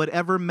go through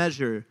whatever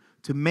measure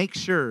to make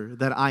sure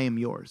that I am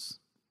yours.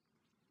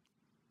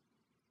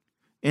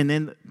 And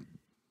then,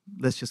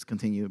 let's just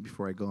continue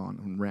before I go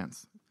on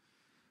rants.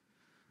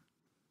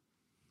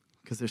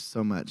 Because there's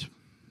so much.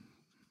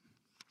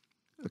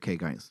 Okay,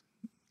 guys.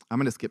 I'm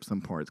going to skip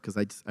some parts because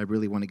I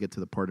really want to get to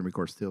the part in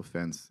regards to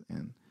offense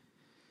and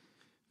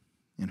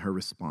her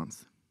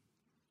response.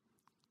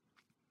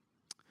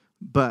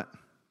 But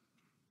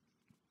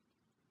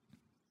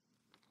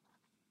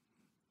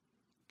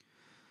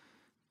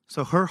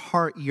so her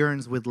heart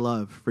yearns with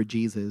love for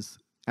Jesus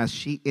as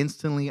she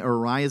instantly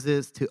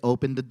arises to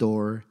open the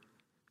door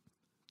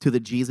to the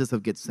Jesus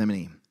of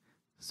Gethsemane.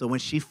 So when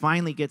she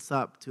finally gets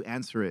up to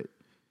answer it,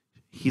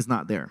 he's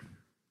not there.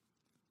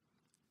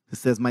 It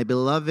says, my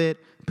beloved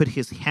put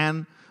his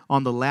hand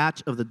on the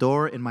latch of the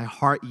door, and my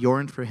heart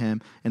yearned for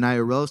him. And I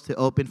arose to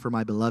open for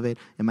my beloved,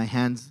 and my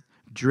hands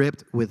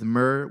dripped with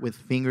myrrh, with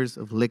fingers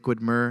of liquid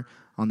myrrh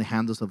on the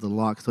handles of the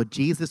lock. So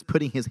Jesus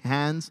putting his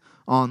hands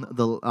on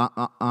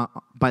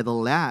by the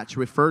latch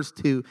refers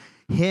to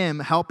him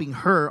helping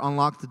her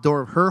unlock the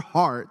door of her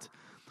heart.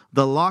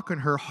 The lock on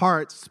her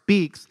heart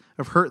speaks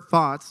of her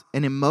thoughts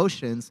and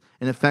emotions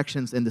and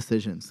affections and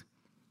decisions.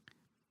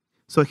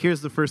 So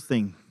here's the first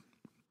thing.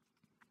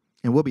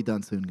 And we'll be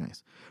done soon,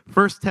 guys.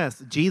 First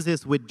test,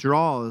 Jesus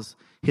withdraws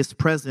his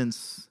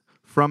presence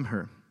from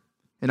her.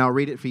 And I'll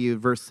read it for you,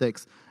 verse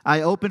 6.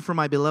 I opened for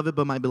my beloved,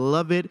 but my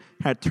beloved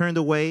had turned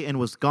away and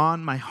was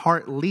gone. My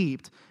heart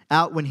leaped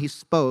out when he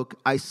spoke.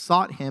 I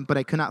sought him, but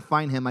I could not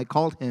find him. I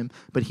called him,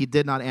 but he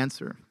did not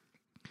answer.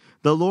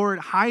 The Lord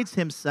hides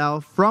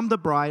himself from the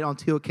bride on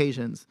 2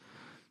 occasions.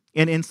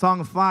 And in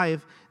Song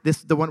 5,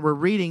 the one we're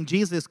reading,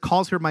 Jesus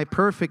calls her my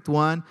perfect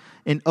one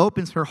and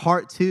opens her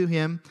heart to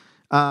him.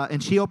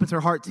 And she opens her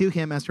heart to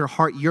him as her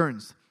heart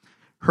yearns.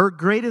 Her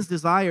greatest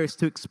desire is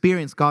to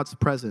experience God's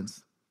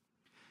presence.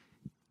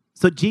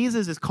 So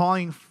Jesus is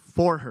calling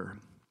for her.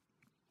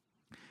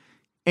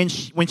 And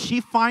when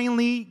she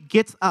finally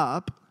gets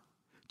up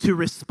to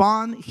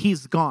respond,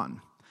 he's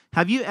gone.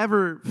 Have you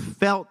ever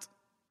felt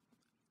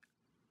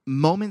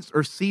moments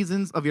or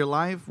seasons of your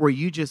life where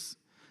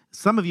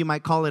some of you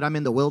might call it, I'm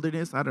in the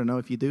wilderness. I don't know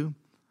if you do.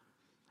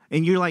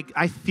 And you're like,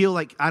 I feel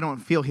like I don't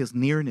feel his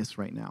nearness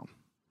right now.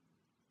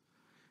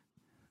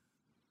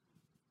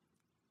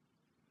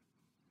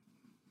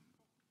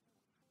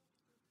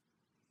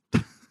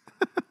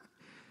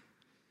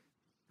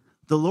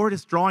 The Lord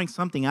is drawing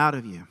something out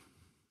of you.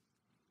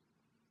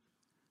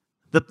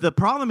 The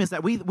problem is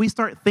that we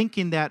start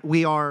thinking that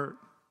maybe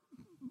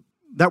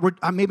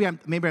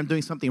I'm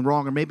doing something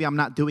wrong, or maybe I'm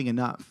not doing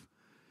enough.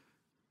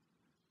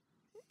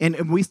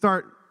 And we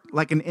start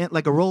like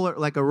a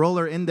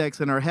roller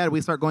index in our head. We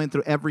start going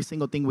through every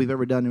single thing we've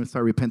ever done, and we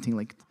start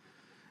repenting,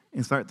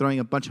 and start throwing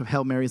a bunch of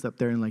Hail Marys up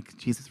there, and like,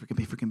 Jesus, forgive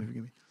me, forgive me,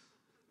 forgive me.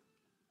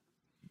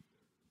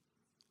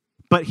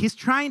 But he's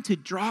trying to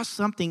draw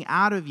something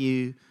out of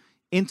you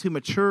into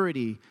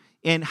maturity.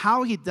 And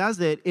how he does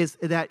it is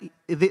that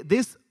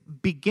this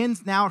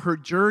begins now her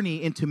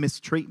journey into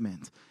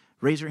mistreatment.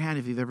 Raise your hand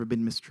if you've ever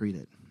been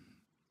mistreated.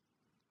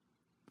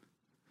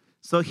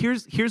 So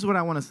here's what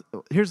I want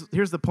to,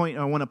 here's the point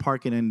I want to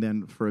park it in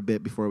then for a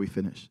bit before we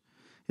finish,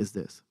 is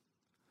this.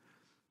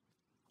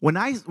 When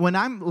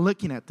I'm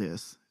looking at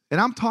this, and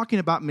I'm talking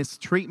about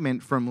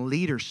mistreatment from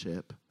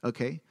leadership,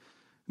 okay?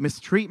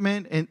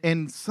 Mistreatment,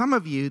 and some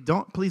of you,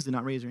 please do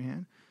not raise your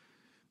hand.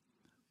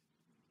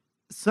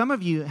 Some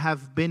of you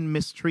have been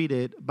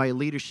mistreated by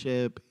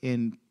leadership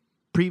in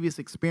previous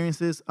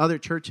experiences, other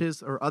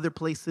churches or other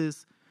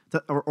places,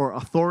 or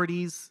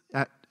authorities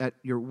at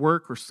your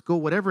work or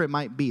school, whatever it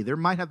might be. There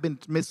might have been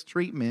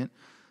mistreatment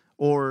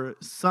or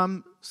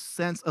some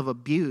sense of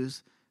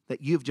abuse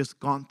that you've just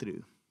gone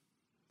through.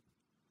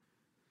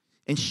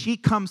 And she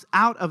comes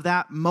out of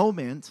that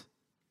moment,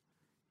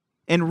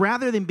 and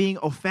rather than being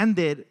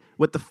offended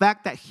with the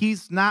fact that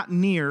he's not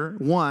near,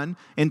 1,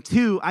 and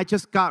 2, I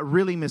just got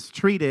really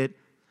mistreated,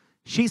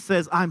 she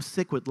says, I'm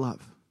sick with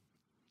love.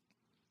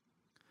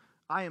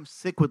 I am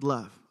sick with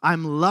love.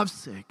 I'm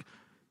lovesick.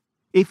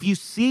 If you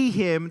see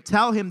him,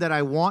 tell him that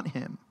I want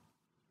him.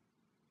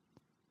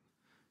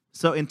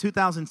 So in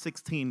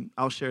 2016,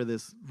 I'll share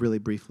this really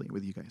briefly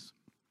with you guys.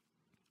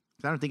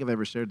 I don't think I've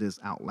ever shared this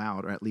out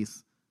loud, or at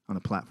least on a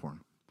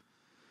platform.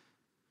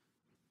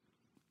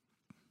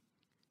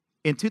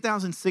 In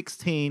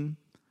 2016,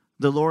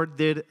 the Lord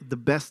did the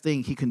best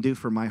thing he can do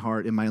for my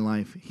heart in my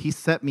life. He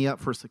set me up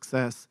for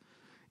success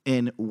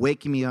in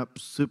waking me up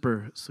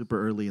super,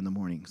 super early in the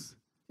mornings.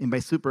 And by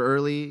super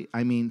early,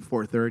 I mean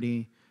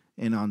 4:30,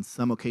 and on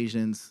some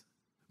occasions,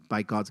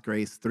 by God's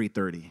grace,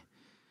 3:30.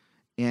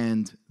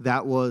 And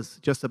that was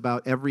just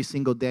about every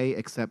single day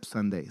except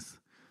Sundays.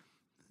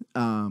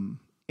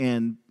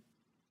 And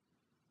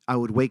I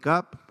would wake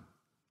up,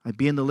 I'd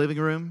be in the living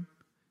room.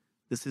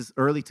 This is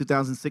early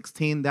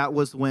 2016. That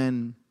was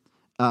when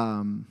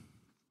I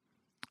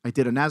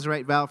did a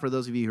Nazarite vow, for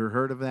those of you who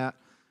heard of that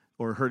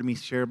or heard me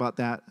share about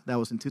that. That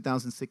was in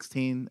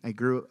 2016. I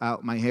grew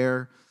out my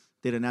hair,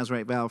 did a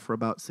Nazarite vow for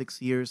about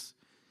 6 years.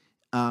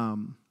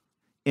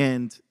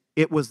 And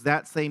it was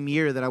that same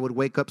year that I would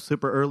wake up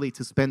super early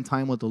to spend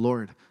time with the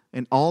Lord.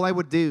 And all I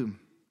would do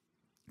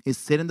is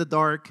sit in the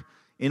dark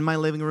in my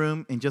living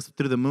room, and just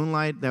through the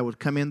moonlight that would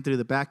come in through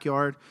the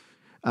backyard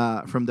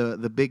from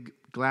the big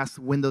glass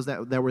windows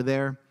that were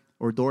there,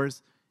 or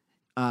doors,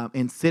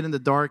 and sit in the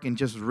dark and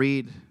just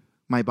read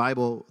my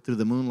Bible through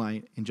the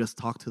moonlight and just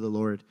talk to the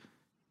Lord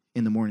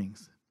in the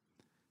mornings.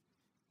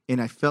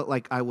 And I felt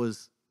like I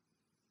was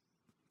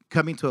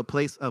coming to a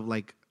place of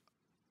like,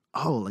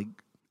 I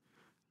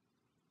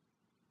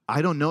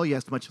don't know you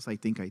as much as I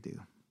think I do.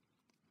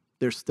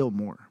 There's still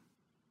more.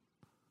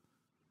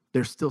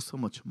 There's still so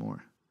much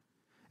more.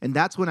 And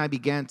that's when I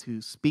began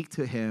to speak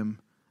to him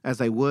as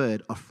I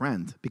would a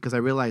friend, because I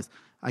realized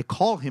I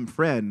call him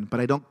friend, but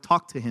I don't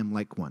talk to him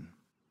like one.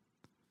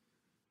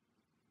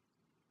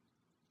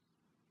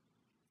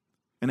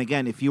 And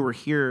again, if you were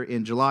here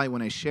in July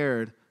when I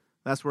shared,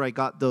 that's where I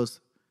got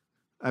those.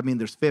 I mean,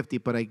 there's 50,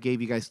 but I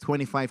gave you guys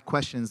 25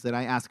 questions that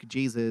I asked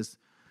Jesus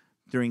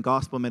during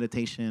gospel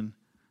meditation,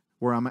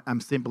 where I'm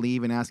simply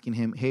even asking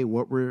him, hey,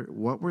 what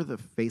were the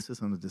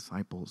faces on the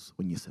disciples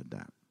when you said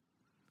that?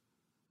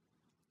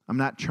 I'm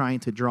not trying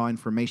to draw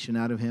information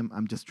out of him.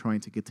 I'm just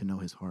trying to get to know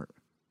his heart.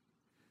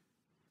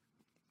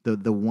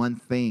 The one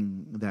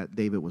thing that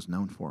David was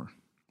known for,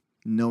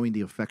 knowing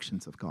the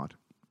affections of God.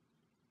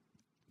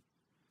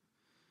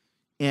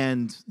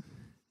 And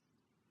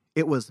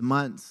it was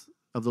months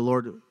of the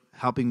Lord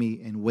helping me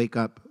and wake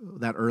up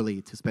that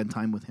early to spend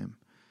time with him.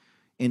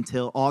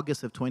 Until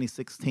August of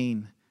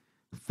 2016,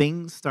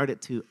 things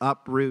started to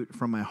uproot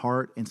from my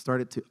heart and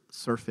started to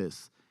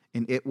surface.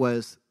 And it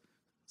was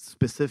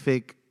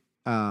specific,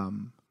 to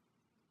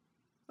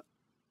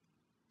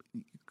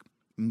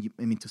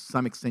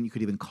some extent, you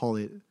could even call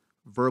it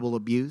verbal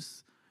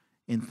abuse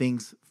and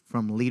things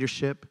from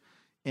leadership.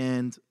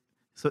 And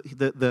so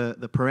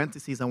the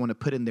parentheses I want to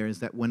put in there is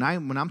that when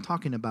I'm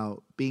talking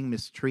about being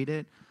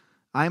mistreated,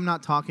 I'm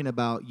not talking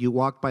about you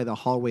walked by the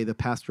hallway, the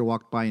pastor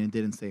walked by and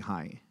didn't say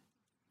hi.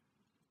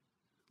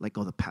 Like,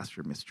 oh, the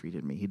pastor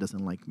mistreated me. He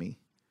doesn't like me.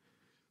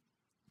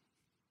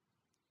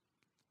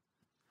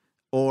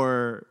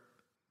 Or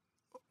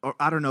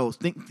I don't know.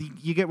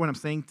 You get what I'm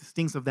saying?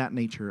 Things of that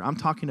nature. I'm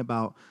talking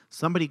about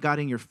somebody got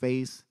in your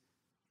face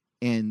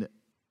and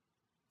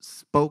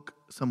spoke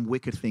some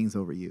wicked things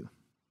over you.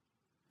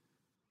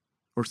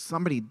 Or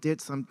somebody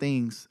did some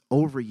things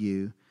over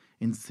you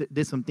and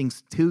did some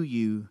things to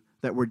you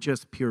that were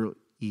just pure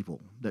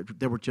evil.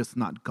 That were just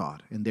not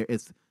God. And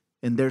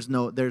there's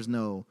no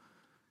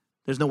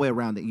way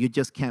around it. You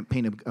just can't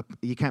paint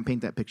you can't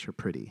paint that picture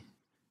pretty,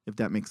 if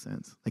that makes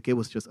sense. Like, it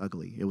was just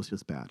ugly. It was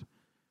just bad.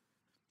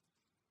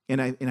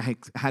 And I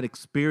had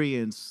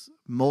experience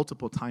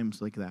multiple times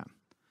like that.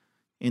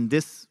 And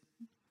the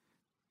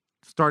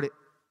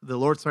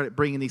Lord started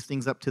bringing these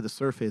things up to the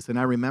surface. And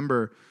I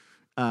remember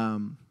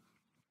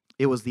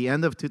it was the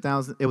end of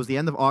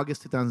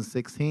August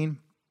 2016.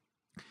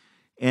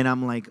 And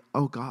I'm like,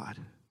 oh God,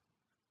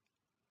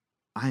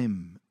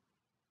 I'm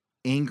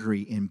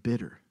angry and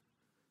bitter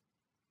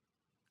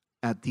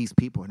at these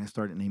people. And I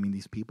started naming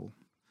these people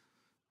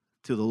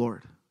to the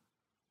Lord.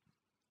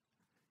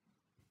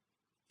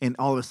 And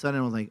all of a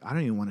sudden, I was like, I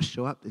don't even want to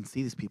show up and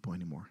see these people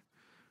anymore.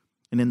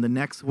 And then the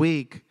next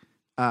week,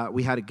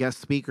 we had a guest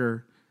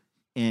speaker,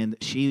 and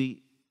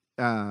she,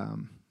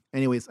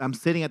 anyways, I'm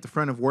sitting at the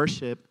front of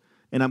worship,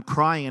 and I'm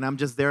crying, and I'm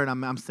just there, and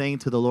I'm saying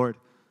to the Lord,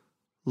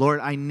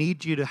 Lord, I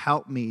need you to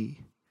help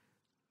me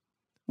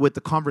with the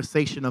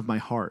conversation of my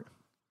heart,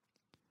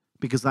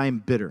 because I am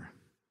bitter.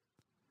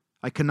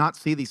 I cannot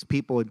see these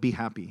people and be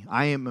happy.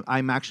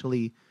 I'm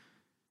actually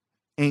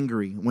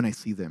angry when I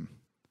see them.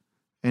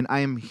 And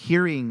I am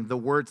hearing the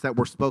words that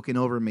were spoken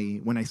over me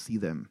when I see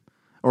them,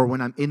 or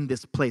when I'm in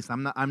this place.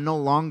 I'm no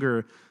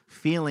longer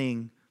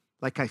feeling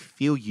like I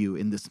feel you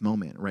in this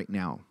moment right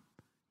now,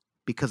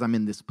 because I'm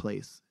in this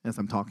place as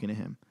I'm talking to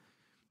him.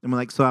 And I'm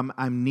like, so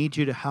I need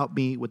you to help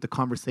me with the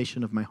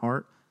conversation of my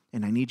heart,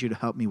 and I need you to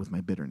help me with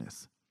my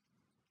bitterness.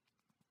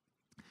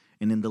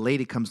 And then the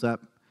lady comes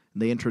up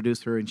They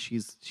introduce her, and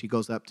she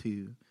goes up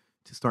to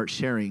start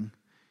sharing.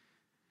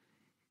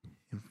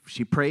 And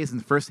she prays, and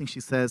the first thing she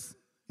says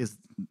is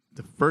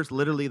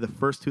literally the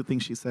first two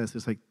things she says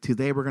is like,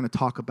 today we're going to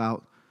talk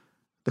about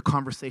the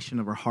conversation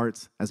of our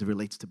hearts as it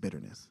relates to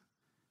bitterness.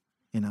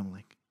 And I'm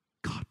like,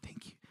 God,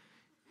 thank you.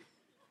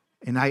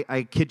 And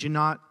I kid you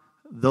not,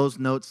 those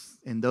notes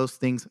and those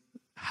things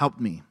helped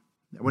me.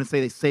 I wouldn't say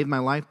they saved my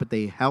life, but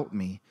they helped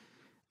me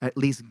at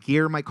least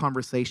gear my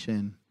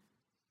conversation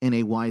in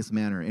a wise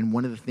manner. And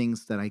one of the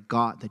things that I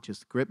got that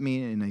just gripped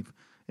me and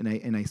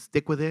I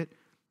stick with it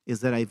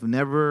is that I've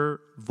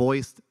never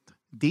voiced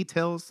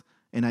details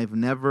and I've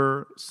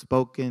never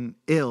spoken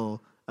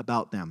ill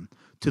about them,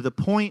 to the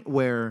point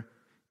where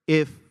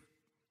in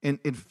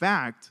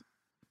fact,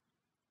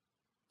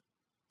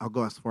 I'll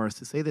go as far as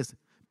to say this,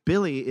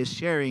 Billy is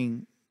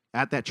sharing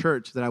at that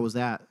church that I was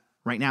at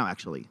right now,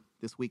 actually,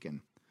 this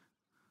weekend.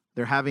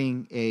 They're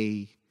having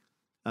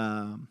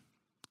I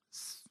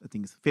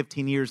think it's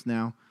 15 years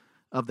now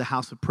of the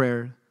House of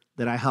Prayer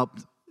that I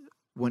helped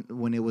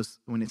when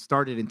it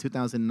started in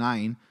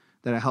 2009,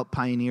 that I helped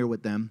pioneer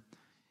with them.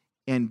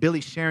 And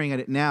Billy's sharing at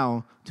it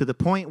now to the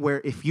point where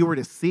if you were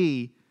to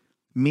see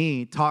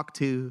me talk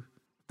to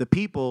the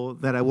people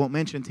that I won't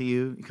mention to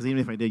you, because even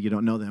if I did, you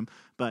don't know them,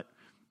 but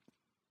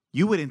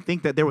you wouldn't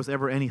think that there was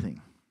ever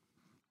anything.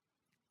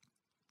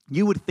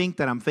 You would think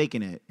that I'm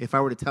faking it if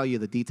I were to tell you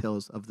the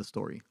details of the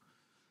story.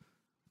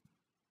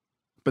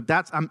 But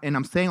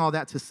I'm saying all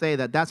that to say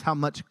that that's how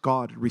much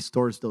God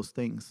restores those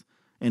things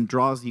and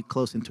draws you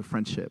close into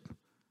friendship.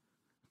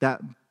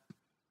 That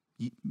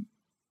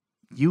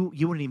you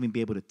wouldn't even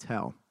be able to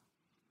tell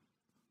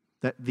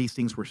that these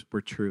things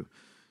were true.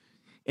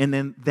 And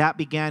then that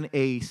began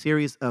a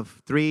series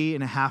of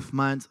 3.5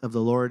 months of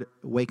the Lord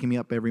waking me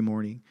up every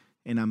morning.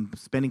 And I'm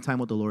spending time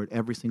with the Lord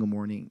every single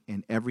morning.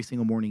 And every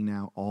single morning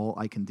now, all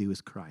I can do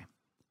is cry.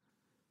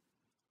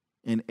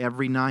 And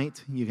every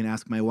night, you can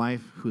ask my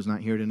wife, who's not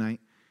here tonight,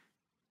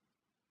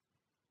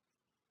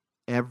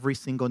 every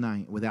single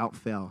night, without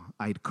fail,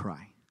 I'd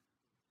cry.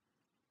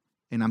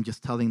 And I'm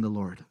just telling the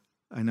Lord,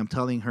 and I'm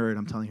telling her,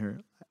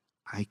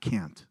 I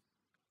can't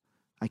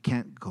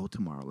go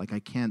tomorrow. Like, I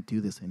can't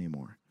do this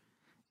anymore.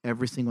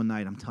 Every single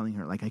night, I'm telling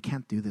her, like, I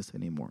can't do this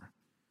anymore.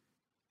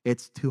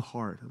 It's too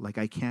hard. Like,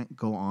 I can't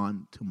go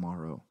on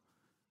tomorrow.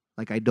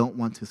 Like, I don't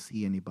want to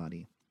see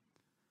anybody.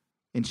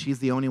 And she's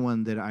the only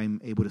one that I'm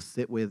able to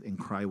sit with and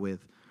cry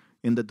with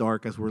in the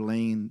dark as we're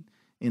laying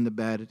in the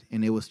bed.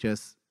 And it was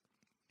just,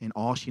 and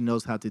all she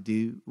knows how to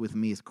do with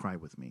me is cry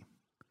with me,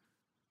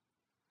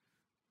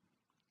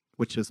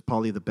 which is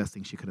probably the best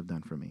thing she could have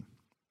done for me.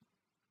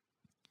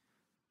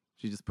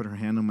 She just put her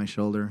hand on my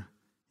shoulder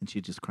and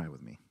she'd just cry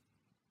with me.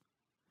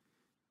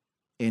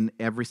 And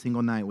every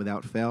single night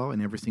without fail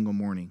and every single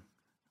morning,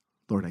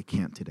 Lord, I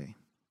can't today.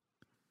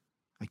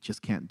 I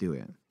just can't do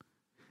it.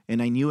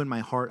 And I knew in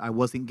my heart I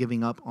wasn't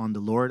giving up on the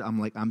Lord. I'm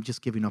like, I'm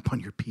just giving up on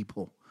your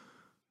people.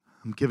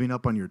 I'm giving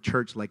up on your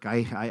church. Like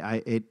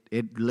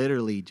it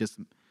literally just,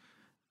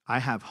 I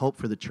have hope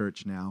for the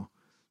church now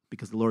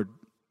because the Lord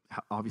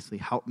obviously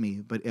helped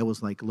me. But it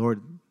was like,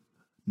 Lord,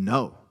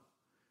 no,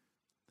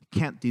 I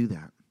can't do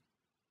that.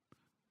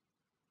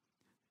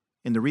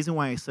 And the reason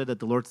why I said that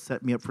the Lord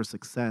set me up for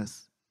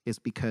success is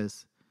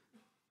because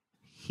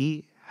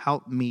he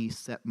helped me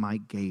set my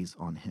gaze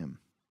on him.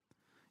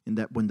 And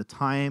that when the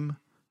time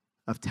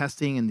of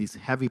testing and these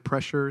heavy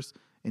pressures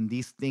and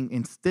these things,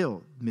 and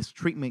still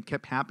mistreatment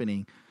kept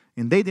happening,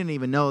 and they didn't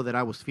even know that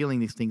I was feeling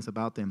these things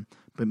about them,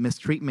 but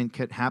mistreatment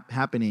kept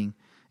happening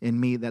in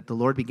me, that the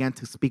Lord began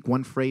to speak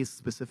one phrase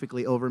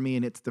specifically over me,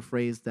 and it's the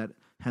phrase that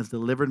has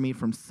delivered me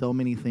from so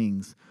many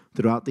things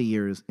throughout the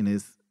years, and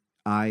is,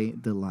 I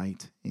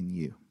delight in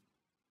you.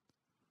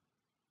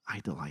 I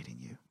delight in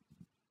you.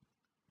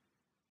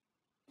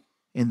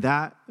 And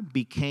that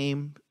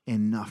became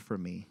enough for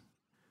me,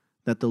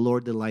 that the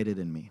Lord delighted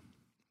in me.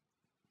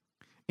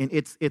 And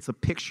it's a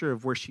picture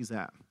of where she's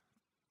at.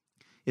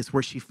 It's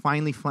where she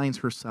finally finds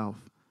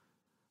herself.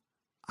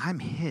 I'm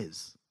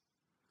his.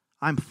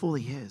 I'm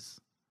fully his.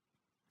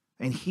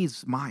 And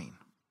he's mine.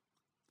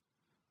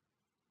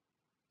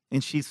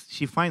 And she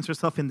finds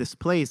herself in this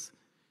place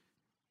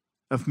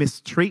of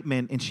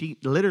mistreatment, and she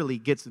literally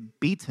gets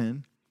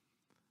beaten,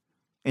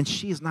 and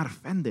she is not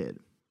offended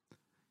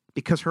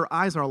because her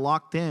eyes are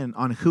locked in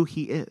on who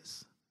he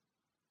is.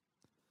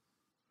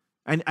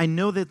 And I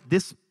know that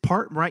this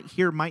part right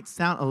here might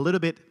sound a little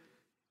bit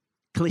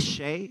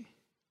cliche,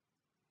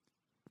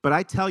 but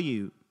I tell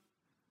you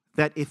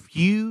that if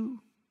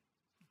you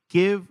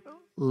give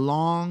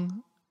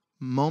long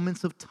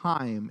moments of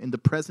time in the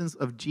presence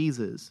of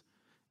Jesus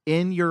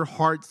in your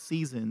hard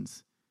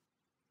seasons,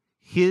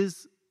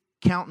 his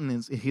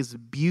countenance, his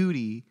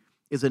beauty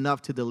is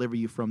enough to deliver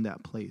you from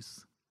that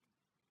place.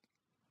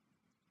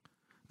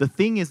 The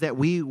thing is that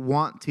we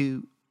want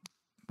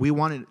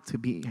it to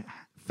be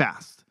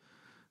fast.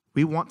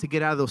 We want to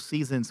get out of those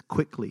seasons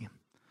quickly.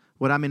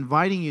 What I'm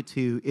inviting you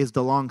to is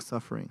the long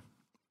suffering.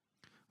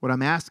 What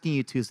I'm asking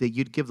you to is that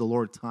you'd give the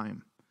Lord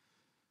time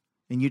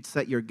and you'd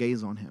set your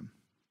gaze on him.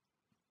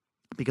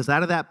 Because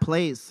out of that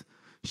place,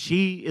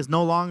 she is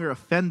no longer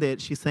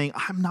offended. She's saying,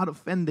 I'm not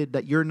offended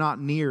that you're not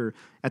near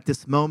at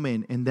this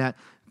moment and that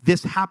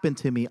this happened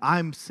to me.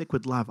 I'm sick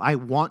with love. I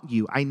want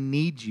you. I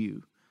need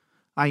you.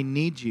 I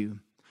need you.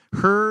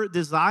 Her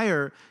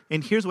desire,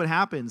 and here's what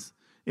happens,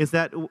 is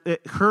that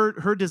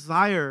her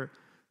desire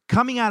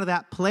coming out of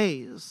that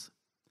place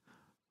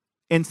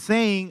and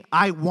saying,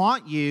 I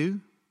want you,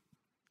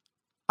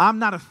 I'm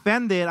not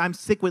offended, I'm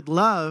sick with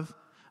love,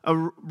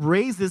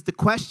 raises the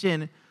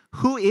question,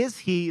 who is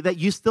he that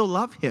you still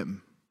love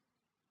him?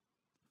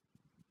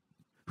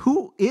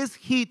 Who is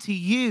he to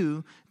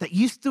you that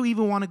you still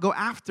even want to go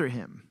after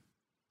him?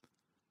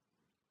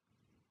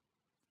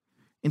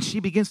 And she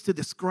begins to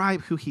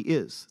describe who he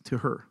is to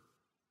her.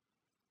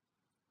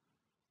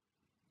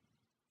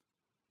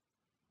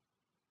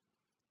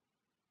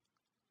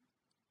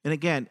 And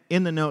again,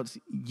 in the notes,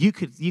 you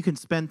can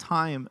spend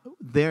time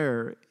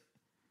there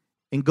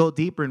and go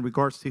deeper in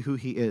regards to who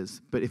he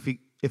is. But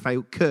if I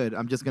could,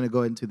 I'm just going to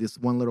go into this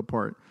one little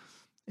part,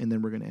 and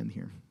then we're going to end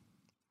here.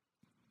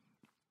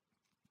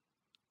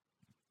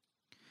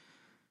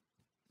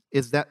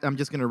 Is that I'm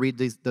just going to read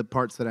the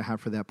parts that I have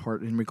for that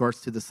part. In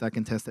regards to the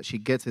second test that she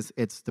gets,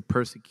 it's the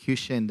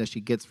persecution that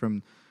she gets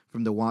from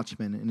the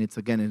watchman. And it's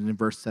again in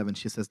verse 7.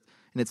 She says,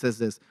 and it says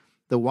this,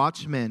 the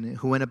watchmen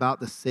who went about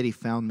the city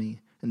found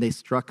me, and they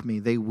struck me,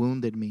 they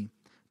wounded me.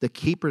 The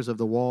keepers of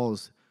the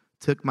walls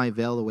took my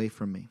veil away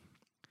from me.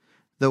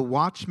 The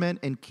watchmen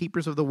and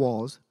keepers of the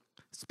walls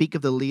speak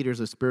of the leaders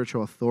of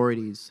spiritual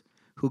authorities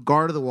who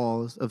guard the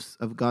walls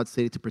of God's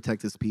city to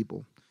protect his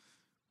people.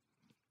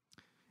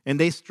 And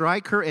they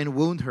strike her and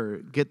wound her.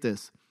 Get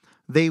this.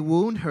 They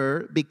wound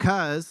her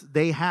because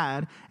they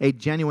had a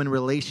genuine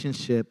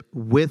relationship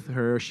with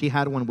her. She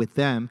had one with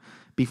them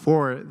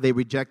before they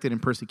rejected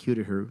and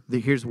persecuted her.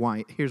 Here's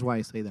why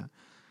I say that.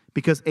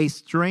 Because a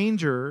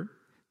stranger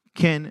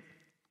can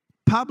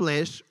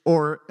publish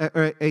or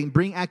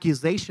bring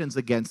accusations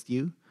against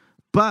you,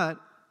 but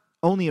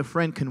only a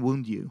friend can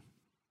wound you.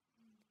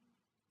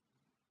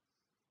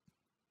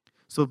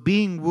 So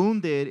being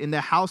wounded in the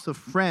house of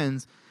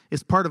friends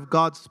is part of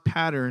God's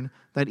pattern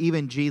that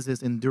even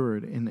Jesus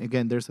endured. And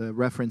again, there's a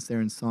reference there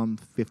in Psalm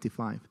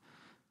 55.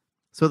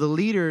 So the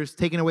leaders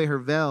taking away her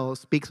veil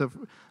speaks of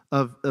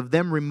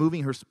them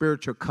removing her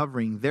spiritual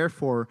covering,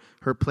 therefore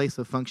her place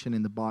of function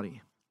in the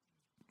body.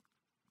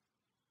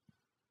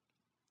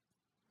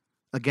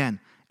 Again,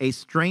 a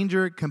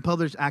stranger can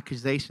publish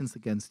accusations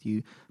against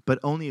you, but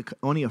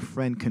only a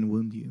friend can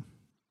wound you.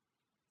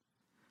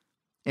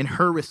 And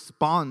her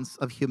response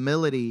of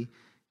humility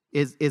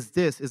is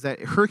that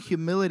her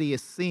humility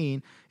is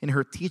seen in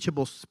her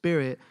teachable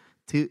spirit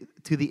to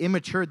the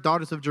immature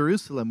daughters of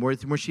Jerusalem, where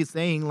she's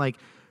saying like,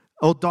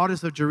 oh,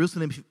 daughters of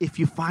Jerusalem, if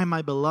you find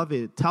my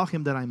beloved, tell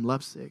him that I'm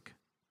lovesick.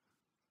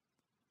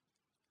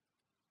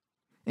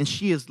 And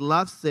she is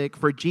lovesick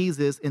for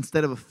Jesus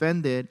instead of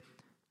offended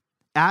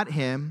at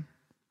him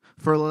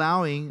for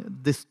allowing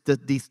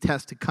these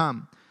tests to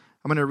come.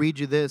 I'm going to read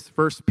you this,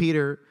 1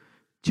 Peter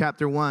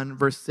chapter 1,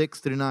 verse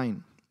 6 through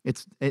 9.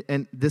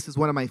 And this is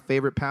one of my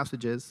favorite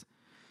passages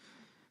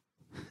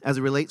as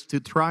it relates to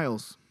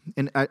trials.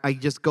 And I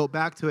just go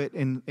back to it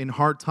in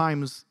hard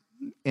times,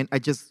 and I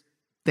just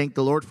thank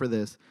the Lord for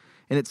this.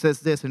 And it says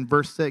this in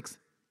verse 6,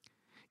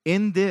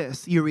 in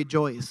this you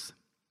rejoice,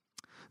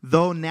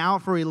 though now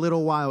for a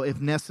little while, if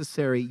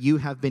necessary, you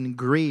have been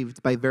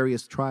grieved by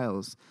various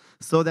trials,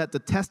 so that the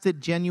tested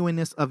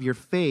genuineness of your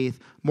faith,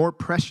 more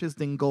precious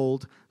than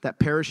gold that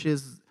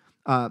perishes,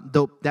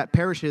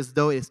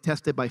 though it is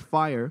tested by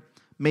fire,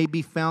 may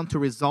be found to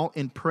result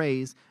in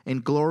praise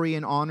and glory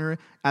and honor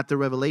at the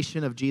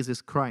revelation of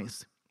Jesus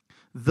Christ.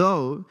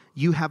 Though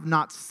you have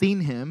not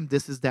seen him,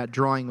 this is that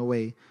drawing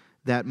away,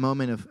 that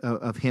moment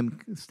of him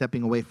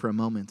stepping away for a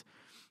moment.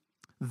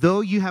 Though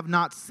you have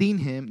not seen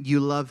him, you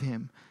love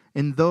him.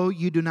 And though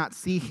you do not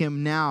see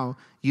him now,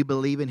 you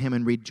believe in him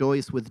and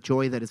rejoice with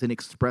joy that is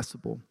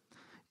inexpressible.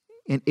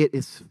 And it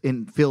is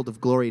filled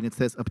of glory. And it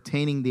says,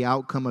 obtaining the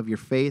outcome of your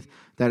faith,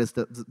 that is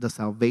the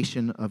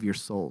salvation of your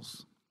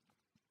souls.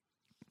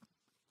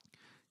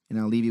 And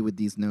I'll leave you with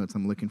these notes.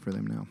 I'm looking for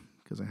them now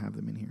because I have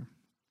them in here.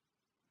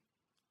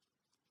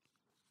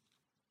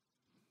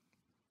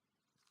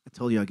 I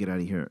told you I'll get out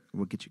of here.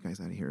 We'll get you guys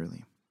out of here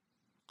early.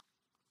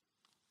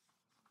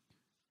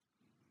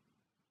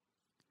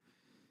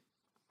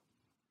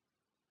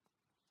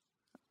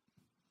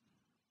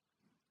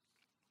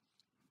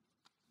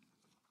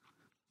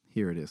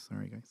 Here it is.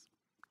 Sorry, guys.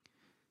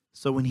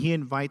 So when he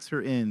invites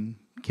her in,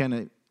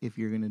 Kenna, if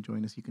you're going to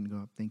join us, you can go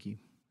up. Thank you.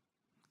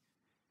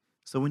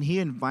 So when he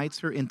invites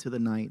her into the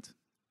night,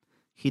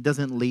 he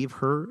doesn't leave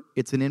her.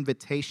 It's an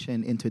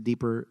invitation into a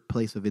deeper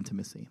place of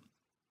intimacy.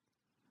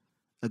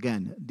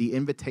 Again, the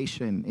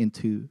invitation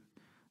into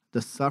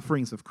the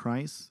sufferings of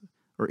Christ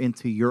or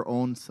into your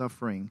own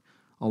suffering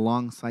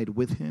alongside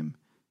with him,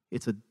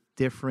 it's a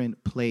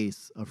different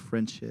place of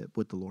friendship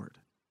with the Lord.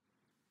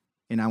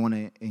 And I want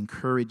to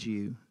encourage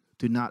you,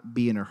 do not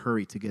be in a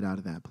hurry to get out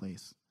of that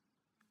place.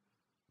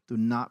 Do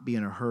not be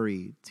in a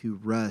hurry to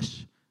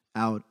rush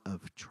out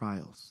of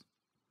trials.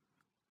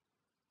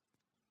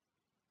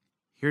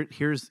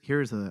 Here's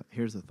a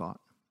thought.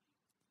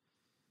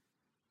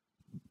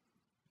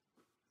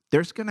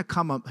 There's going to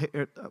come up,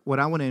 what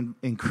I want to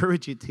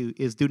encourage you to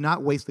is do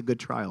not waste a good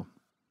trial.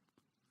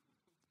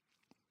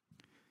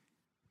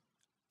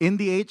 In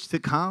the age to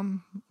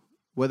come,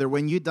 whether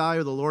when you die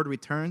or the Lord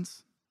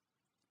returns,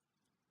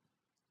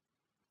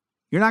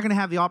 you're not going to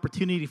have the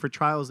opportunity for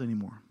trials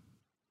anymore.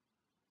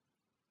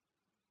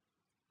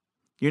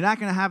 You're not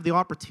going to have the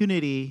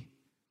opportunity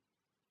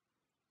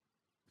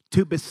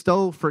to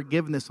bestow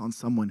forgiveness on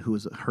someone who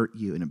has hurt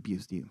you and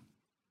abused you.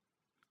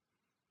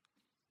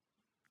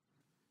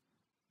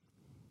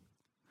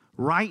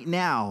 Right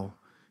now,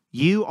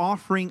 you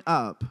offering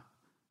up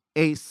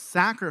a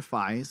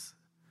sacrifice,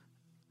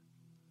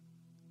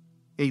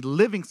 a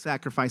living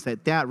sacrifice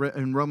at that,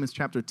 in Romans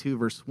chapter 2,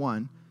 verse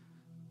 1.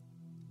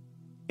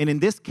 And in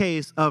this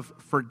case of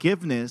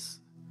forgiveness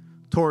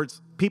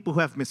towards people who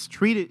have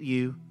mistreated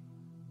you,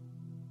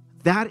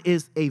 that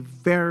is a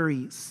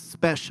very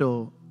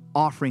special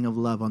offering of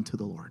love unto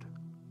the Lord.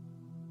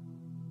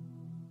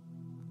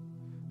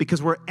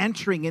 Because we're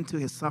entering into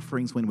his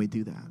sufferings when we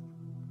do that.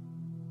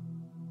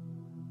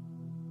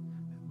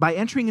 By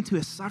entering into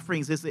his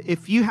sufferings,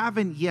 if you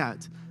haven't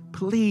yet,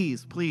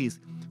 please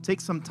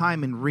take some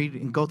time and read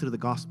and go through the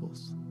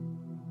Gospels.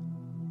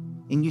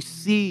 And you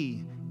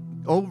see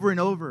over and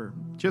over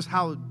just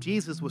how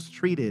Jesus was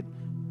treated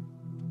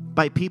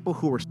by people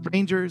who were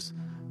strangers,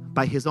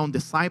 by his own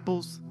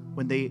disciples,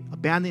 when they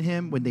abandoned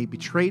him, when they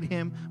betrayed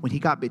him, when he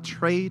got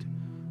betrayed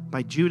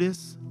by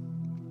Judas,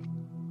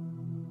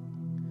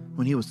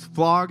 when he was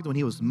flogged, when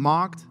he was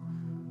mocked,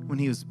 when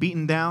he was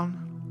beaten down.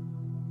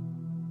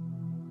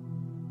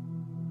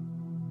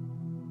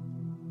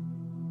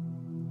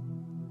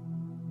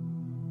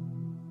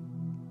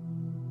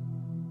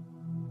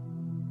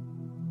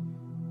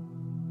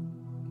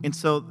 And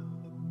so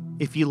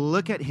if you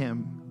look at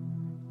him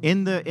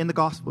in the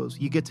Gospels,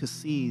 you get to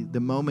see the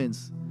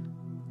moments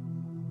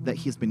that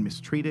he's been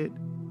mistreated,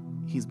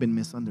 he's been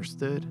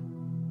misunderstood.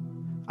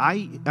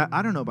 I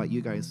don't know about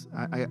you guys.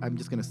 I'm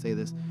just going to say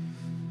this.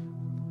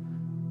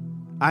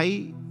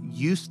 I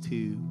used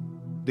to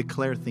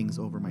declare things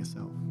over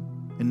myself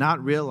and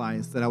not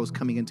realize that I was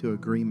coming into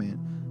agreement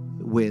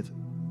with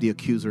the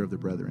accuser of the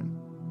brethren.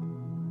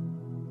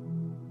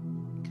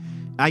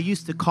 I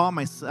used to call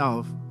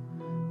myself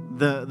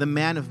the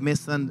man of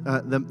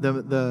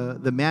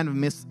the man of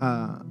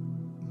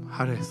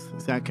how do I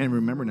say? I can't even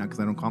remember now because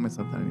I don't call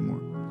myself that anymore.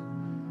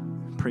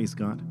 Praise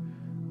God.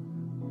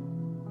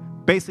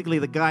 Basically,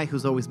 the guy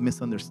who's always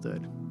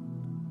misunderstood.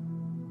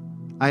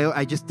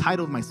 I just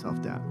titled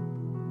myself that.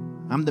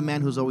 I'm the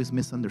man who's always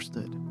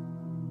misunderstood.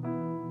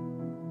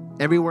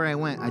 Everywhere I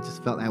went, I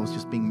just felt I was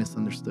just being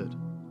misunderstood.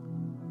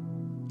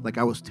 Like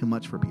I was too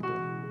much for people.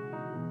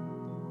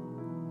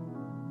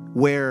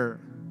 Where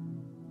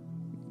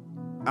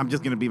I'm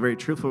just going to be very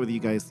truthful with you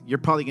guys. You're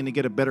probably going to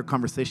get a better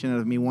conversation out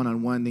of me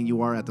one-on-one than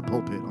you are at the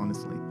pulpit,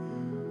 honestly.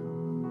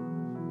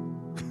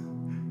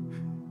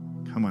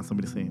 Come on,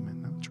 somebody say amen.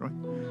 No, Troy.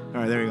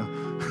 All right, there you go.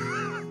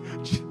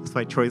 That's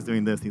why Troy's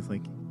doing this. He's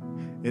like,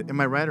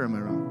 am I right or am I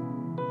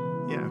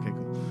wrong? Yeah, okay, cool.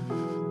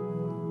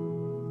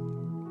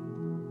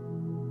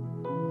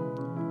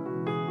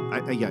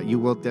 Yeah, you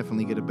will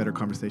definitely get a better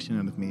conversation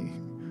out of me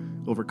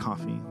over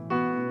coffee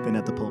than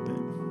at the pulpit.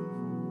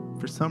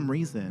 For some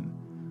reason,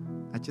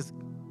 I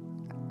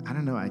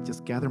don't know, I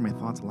just gather my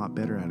thoughts a lot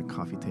better at a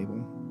coffee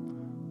table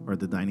or at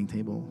the dining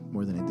table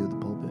more than I do at the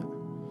pulpit.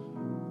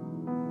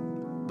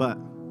 But,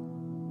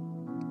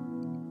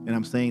 and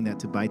I'm saying that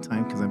to buy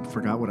time because I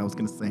forgot what I was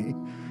going to say.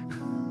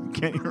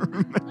 Can't even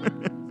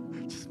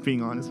remember. Just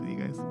being honest with you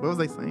guys. What was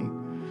I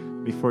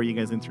saying before you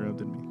guys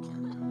interrupted me?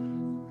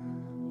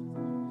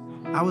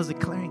 I was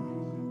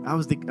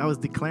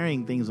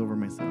declaring things over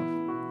myself.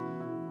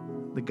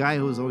 The guy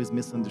who was always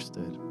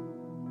misunderstood.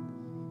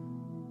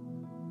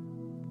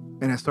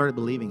 And I started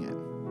believing it.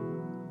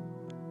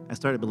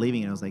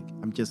 I was like,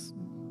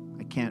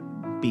 I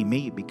can't be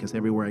me because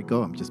everywhere I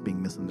go, I'm just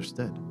being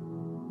misunderstood.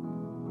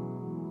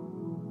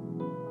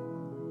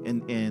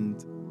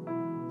 And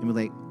we're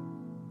like,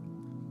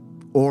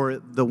 or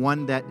the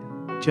one that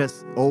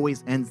just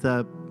always ends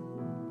up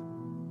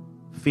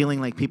feeling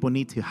like people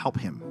need to help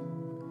him.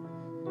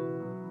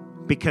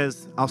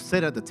 Because I'll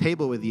sit at the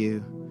table with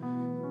you,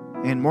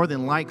 and more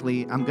than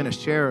likely, I'm going to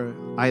share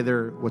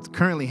either what's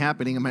currently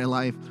happening in my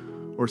life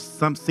or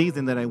some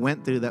season that I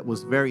went through that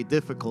was very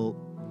difficult.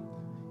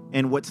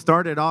 And what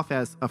started off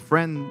as a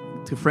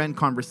friend-to-friend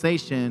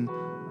conversation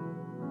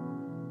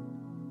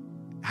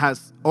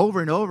has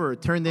over and over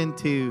turned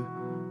into,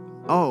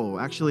 oh,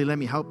 actually, let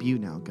me help you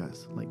now,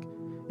 Gus.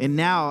 And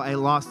now I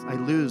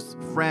lose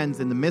friends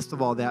in the midst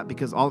of all that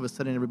because all of a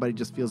sudden everybody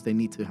just feels they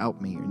need to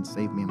help me and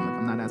save me. I'm like,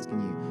 I'm not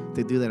asking you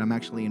to do that. I'm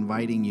actually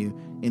inviting you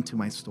into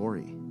my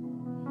story.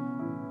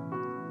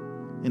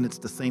 And it's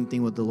the same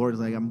thing with the Lord.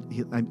 It's like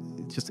I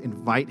just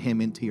invite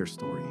him into your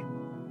story.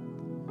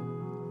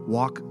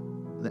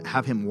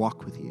 Have him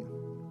walk with you.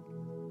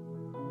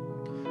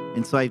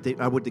 And so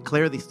I would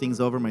declare these things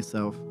over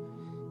myself,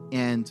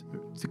 and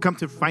to come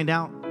to find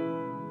out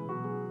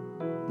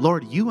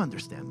Lord, you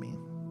understand me.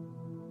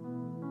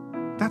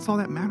 That's all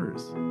that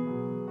matters.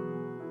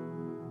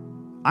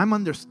 I'm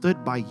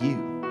understood by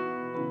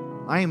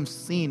you. I am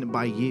seen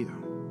by you.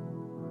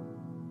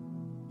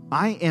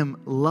 I am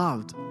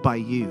loved by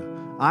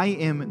you. I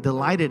am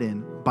delighted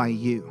in by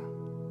you.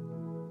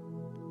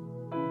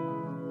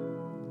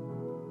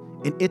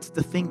 And it's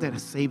the thing that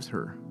saves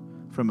her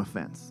from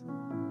offense.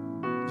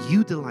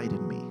 You delight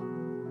in me.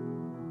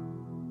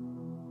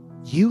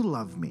 You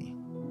love me.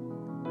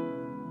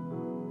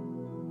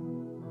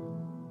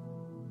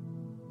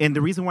 And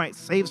the reason why it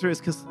saves her is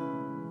because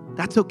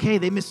that's okay.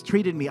 They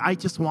mistreated me. I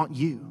just want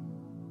you.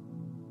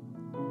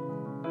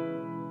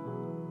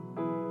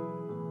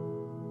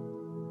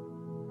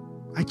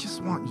 I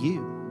just want you.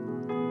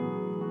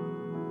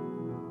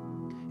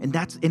 And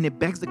it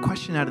begs the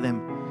question out of them,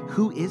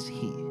 who is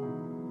he?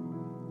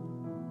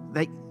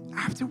 Like,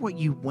 after what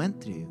you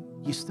went through,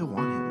 you still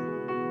want him.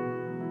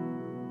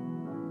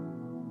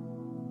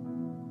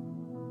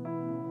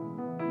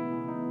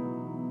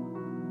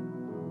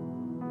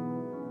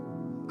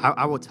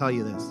 I will tell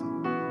you this.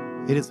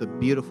 It is a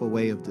beautiful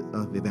way of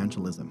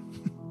evangelism.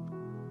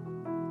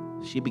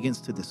 She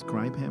begins to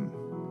describe him.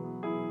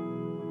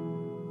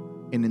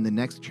 And in the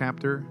next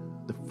chapter,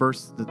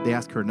 they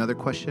ask her another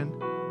question.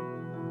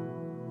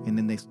 And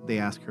then they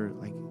ask her,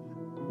 like,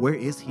 where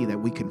is he that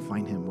we can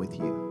find him with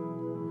you?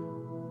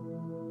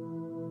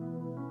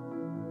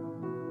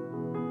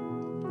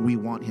 We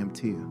want him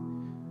too.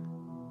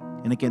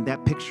 And again,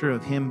 that picture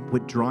of him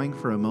withdrawing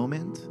for a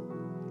moment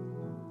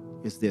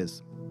is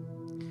this.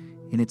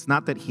 And it's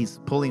not that he's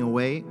pulling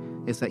away,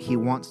 it's that he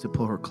wants to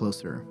pull her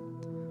closer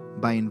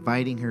by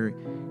inviting her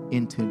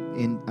to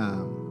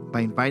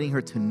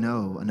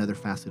know another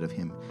facet of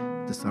him,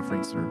 the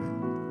suffering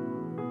servant.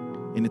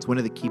 And it's one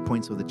of the key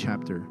points of the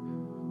chapter.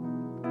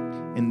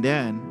 And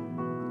then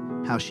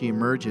how she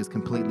emerges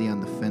completely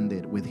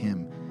unoffended with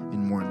him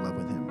and more in love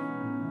with him.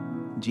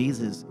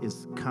 Jesus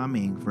is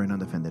coming for an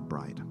unoffended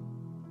bride.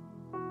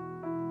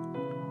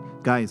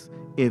 Guys,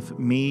 if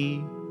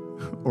me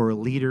or a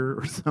leader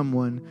or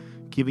someone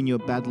giving you a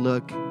bad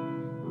look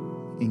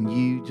and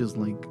you just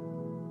like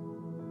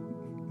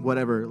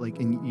whatever, like,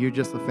 and you're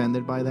just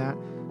offended by that,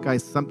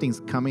 guys,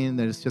 something's coming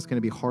that is just going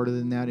to be harder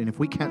than that. And if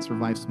we can't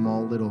survive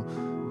small little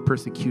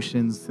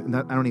persecutions, and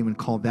I don't even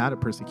call that a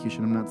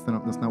persecution. That's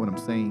not what I'm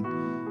saying.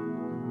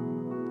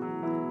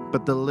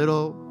 But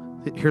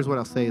here's what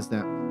I'll say is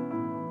that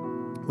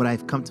what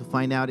I've come to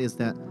find out is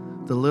that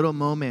the little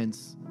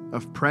moments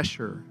of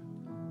pressure,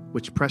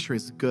 which pressure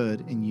is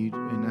good, and you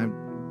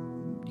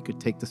could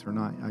take this or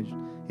not. I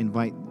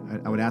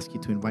would ask you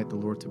to invite the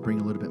Lord to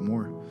bring a little bit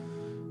more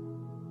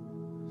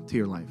to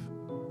your life.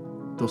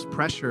 Those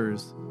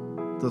pressures,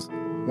 those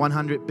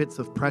 100 bits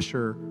of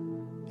pressure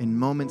in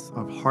moments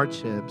of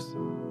hardships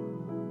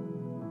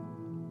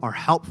are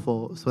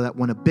helpful so that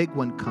when a big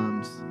one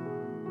comes,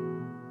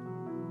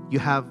 you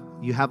have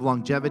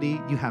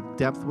longevity, you have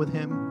depth with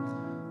him,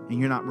 and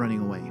you're not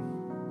running away.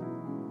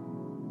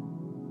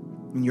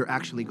 And you're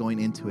actually going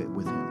into it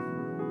with him.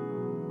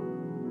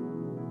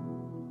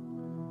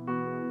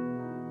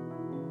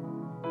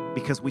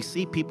 Because we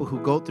see people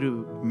who go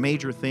through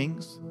major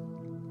things,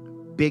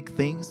 big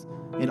things,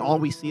 and all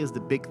we see is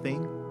the big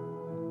thing.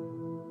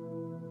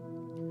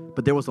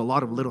 But there was a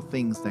lot of little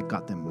things that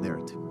got them there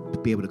to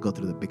be able to go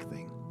through the big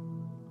thing.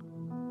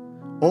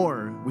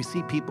 Or we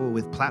see people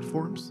with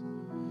platforms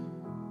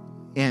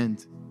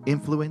and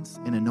influence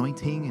and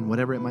anointing and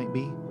whatever it might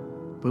be,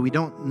 but we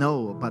don't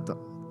know about the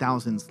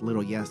thousands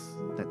little yes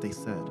that they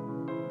said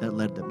that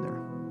led them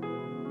there.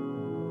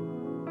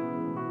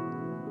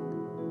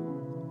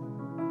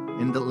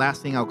 And the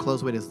last thing I'll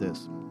close with is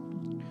this.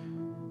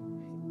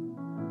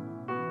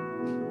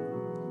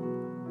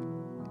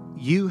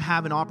 You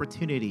have an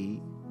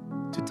opportunity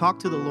to talk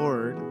to the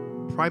Lord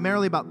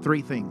primarily about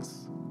three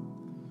things.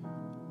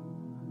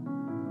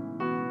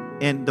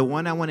 And the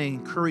one I want to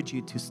encourage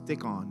you to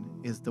stick on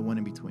is the one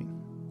in between.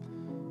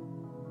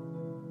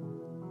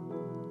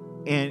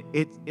 And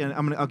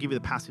I'll give you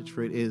the passage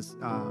for it is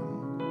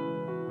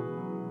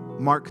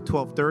Mark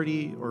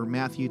 12:30 or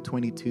Matthew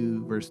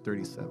 22 verse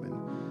 37,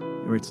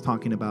 where it's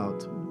talking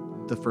about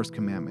the first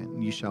commandment.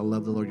 You shall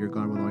love the Lord your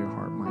God with all your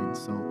heart, mind,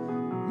 soul.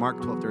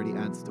 Mark 12:30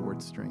 adds the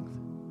word strength.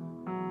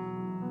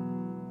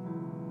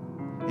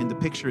 And the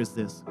picture is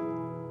this,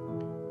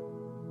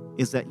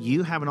 is that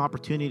you have an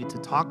opportunity to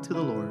talk to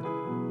the Lord.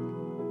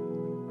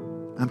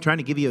 I'm trying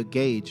to give you a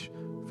gauge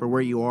for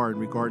where you are in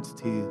regards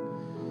to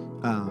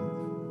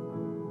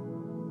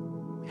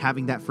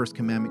having that first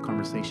commandment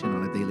conversation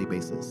on a daily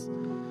basis.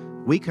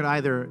 We could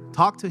either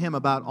talk to him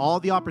about all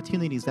the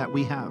opportunities that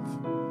we have.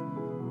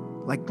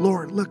 Like,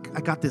 Lord, look,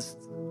 I got this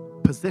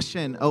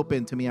position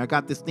open to me. I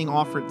got this thing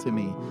offered to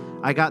me.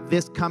 I got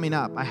this coming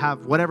up. I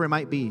have whatever it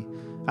might be.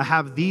 I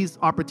have these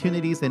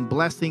opportunities and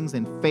blessings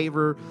and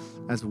favor,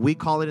 as we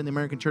call it in the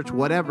American church,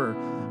 whatever.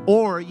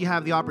 Or you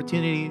have the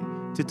opportunity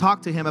to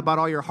talk to him about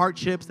all your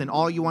hardships, and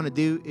all you want to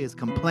do is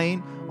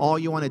complain. All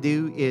you want to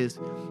do is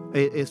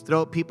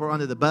throw people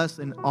under the bus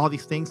and all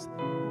these things.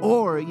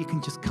 Or you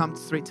can just come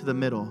straight to the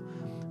middle.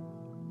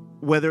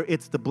 whether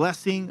it's the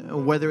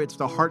blessing, whether it's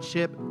the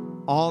hardship,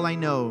 all I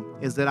know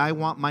is that I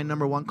want my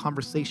number one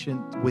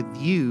conversation with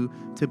you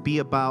to be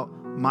about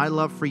my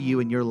love for you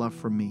and your love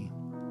for me.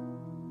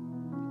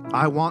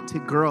 I want to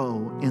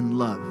grow in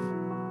love.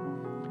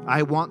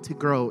 I want to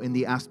grow in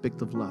the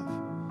aspect of love.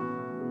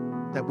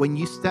 That when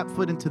you step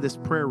foot into this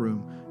prayer room,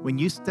 when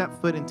you step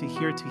foot into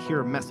here to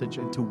hear a message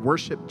and to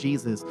worship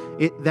Jesus,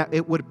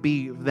 it would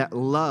be that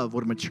love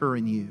would mature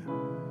in you.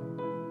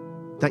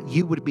 That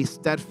you would be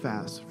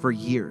steadfast for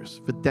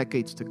years, for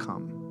decades to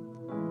come.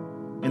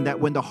 And that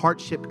when the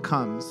hardship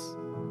comes,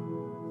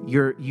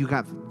 you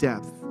have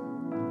depth.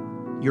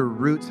 Your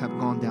roots have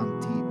gone down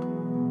deep.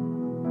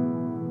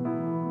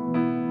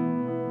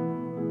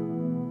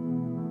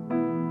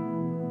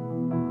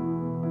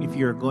 If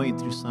you're going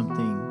through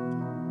something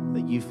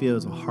that you feel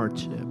is a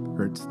hardship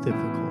or it's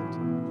difficult,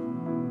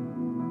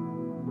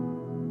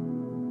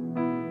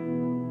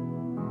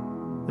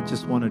 I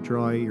just want to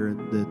draw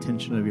the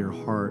attention of your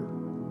heart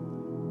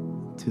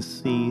to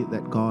see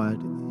that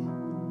God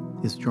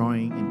is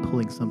drawing and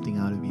pulling something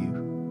out of you.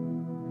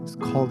 He's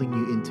calling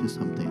you into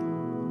something.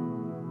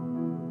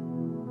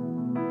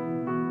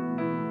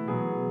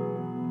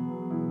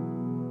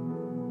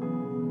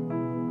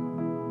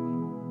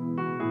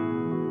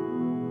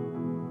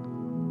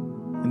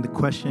 And the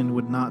question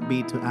would not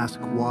be to ask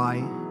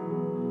why,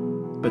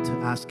 but to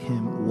ask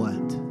him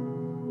what.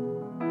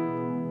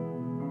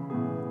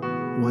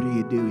 What are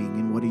you doing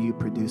and what are you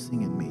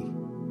producing in me?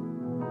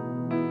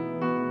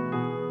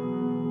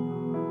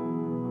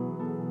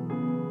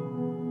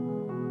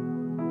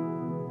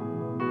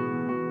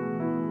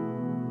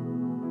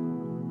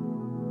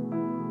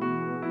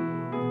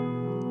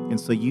 And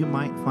so you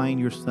might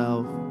find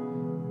yourself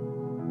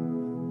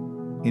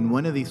in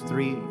one of these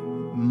three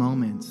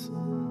moments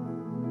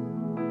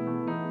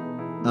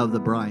of the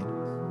bride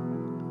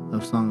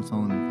of Song of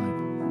Solomon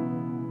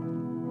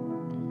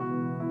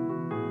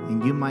 5.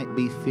 And you might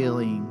be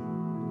feeling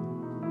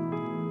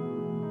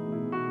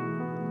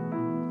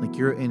like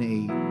you're in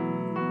a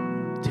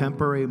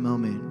temporary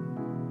moment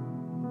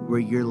where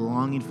you're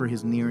longing for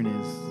his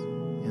nearness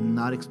and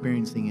not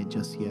experiencing it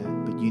just yet,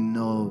 but you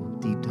know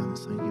deep down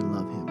inside you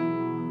love him.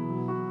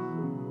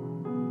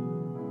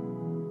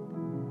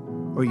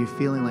 Or you're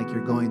feeling like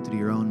you're going through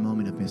your own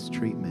moment of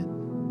mistreatment.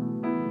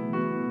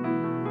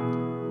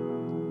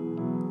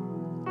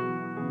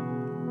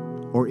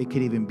 Or it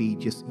could even be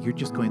you're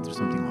just going through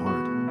something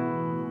hard.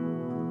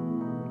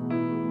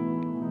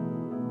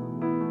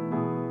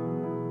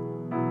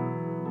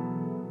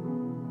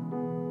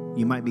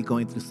 You might be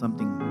going through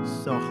something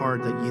so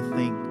hard that you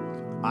think,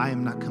 I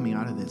am not coming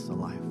out of this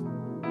alive.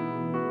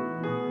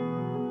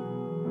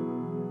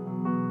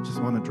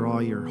 Just want to draw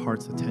your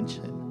heart's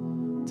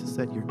attention to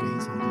set your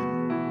gaze on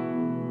him.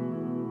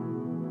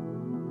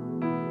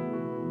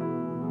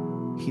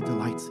 He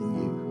delights in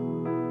you.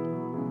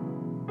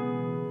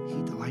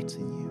 He delights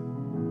in you.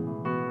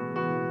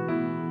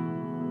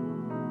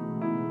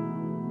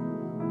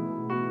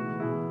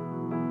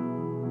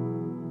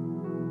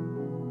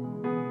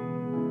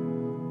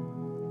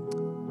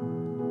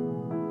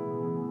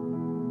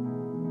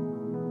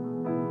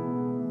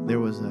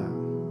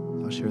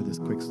 I'll share this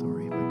quick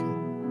story if I could.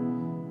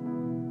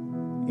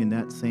 In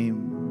that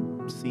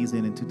same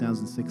season in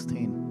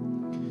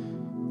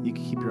 2016, you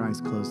can keep your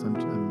eyes closed. I'm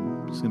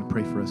just going to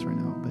pray for us right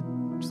now, but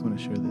I just want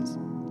to share this.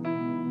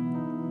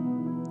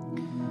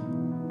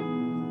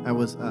 I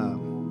was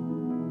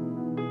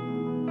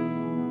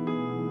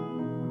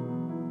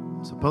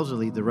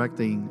supposedly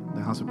directing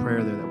the house of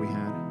prayer there that we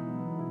had,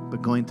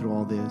 but going through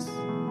all this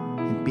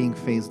and being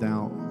phased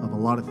out of a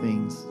lot of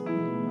things,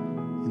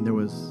 and there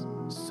was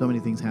so many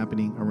things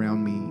happening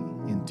around me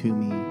and to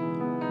me,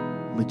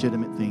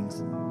 legitimate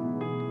things.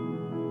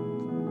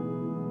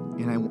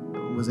 And I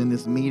was in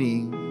this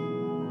meeting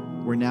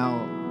where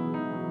now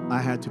I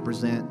had to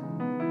present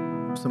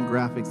some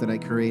graphics that I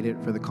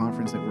created for the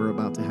conference that we're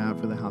about to have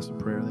for the house of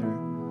prayer there.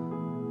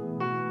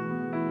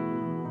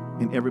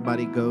 And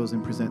everybody goes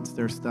and presents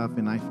their stuff,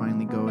 and I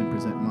finally go and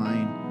present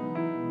mine.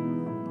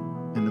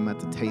 And I'm at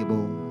the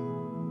table,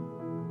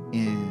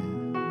 and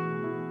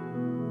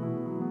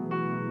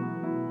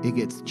it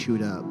gets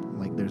chewed up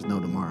like there's no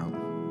tomorrow.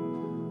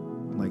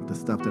 Like the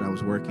stuff that I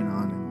was working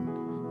on.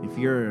 And if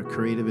you're a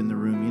creative in the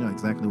room, you know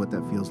exactly what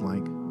that feels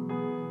like.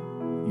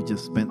 You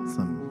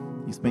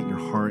spent your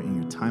heart and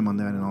your time on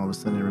that, and all of a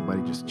sudden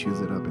everybody just chews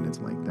it up, and it's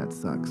like, that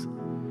sucks.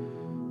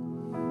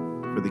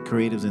 For the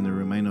creatives in the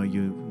room, I know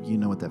you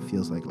know what that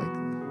feels like. Like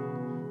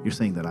you're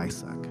saying that I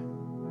suck.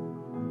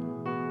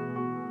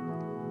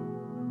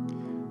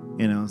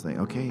 And I was like,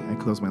 okay, I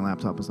closed my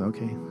laptop. I was like,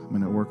 okay, I'm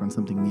going to work on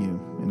something new.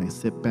 And I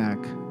sit back,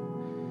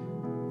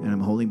 and I'm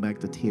holding back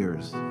the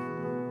tears.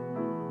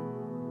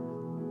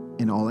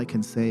 And all I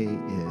can say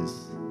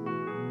is,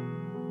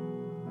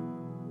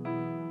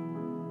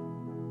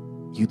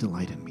 you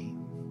delight in me.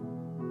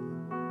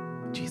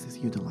 Jesus,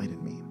 you delight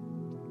in me.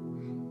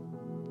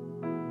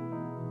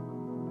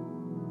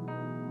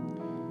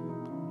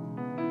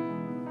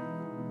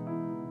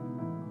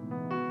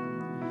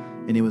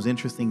 And it was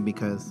interesting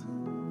because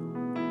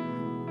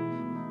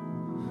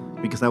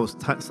because I was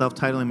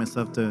self-titling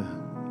myself to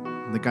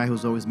the guy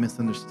who's always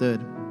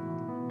misunderstood.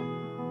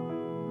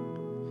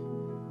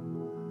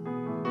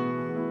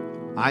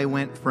 I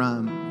went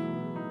from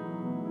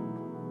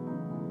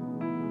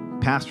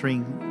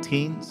pastoring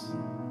teens,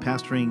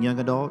 pastoring young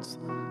adults,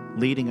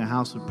 leading a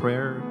house of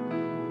prayer,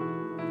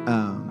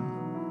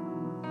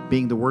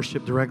 being the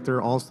worship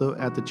director also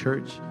at the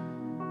church,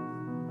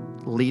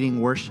 leading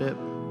worship,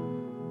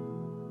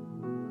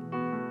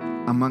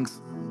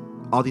 amongst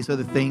all these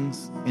other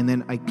things. And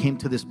then I came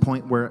to this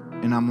point where,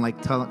 and I'm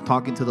like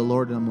talking to the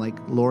Lord, and I'm like,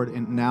 Lord,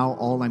 and now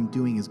all I'm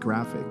doing is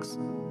graphics.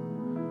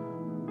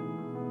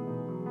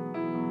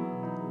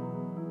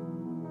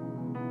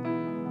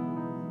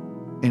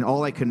 And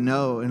all I could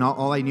know, and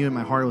all I knew in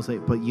my heart was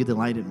like, but you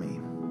delighted me.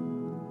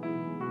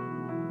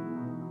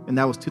 And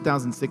that was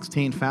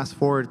 2016. Fast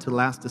forward to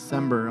last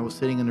December, I was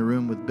sitting in a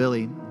room with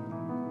Billy,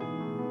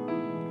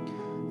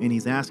 and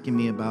he's asking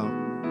me about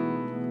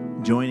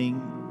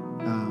joining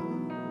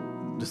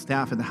the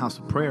staff at the house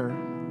of prayer.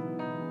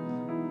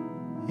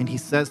 And he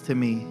says to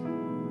me,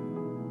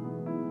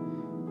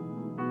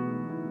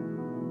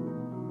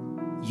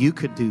 you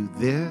could do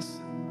this,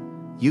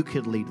 you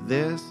could lead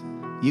this,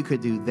 you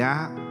could do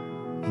that,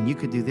 and you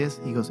could do this.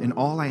 He goes, and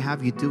all I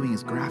have you doing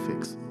is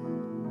graphics.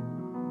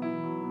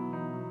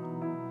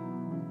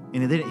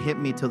 And it didn't hit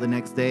me till the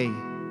next day.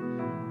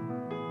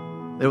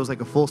 There was like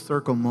a full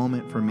circle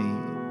moment for me,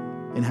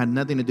 and had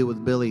nothing to do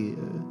with Billy,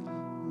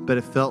 but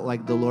it felt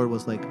like the Lord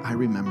was like, I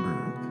remember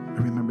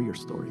your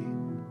story.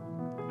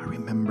 I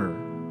remember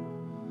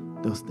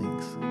those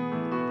things.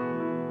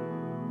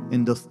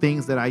 And those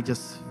things that I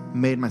just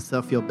made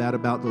myself feel bad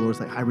about, the Lord's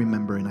like, I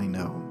remember and I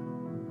know.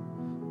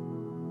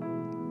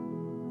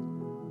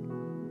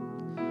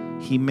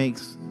 He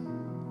makes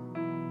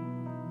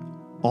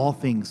all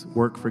things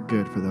work for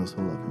good for those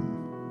who love him.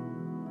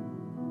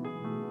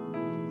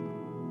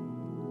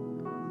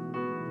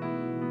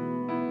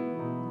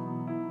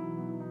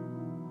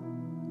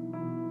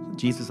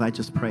 Jesus, I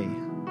just pray.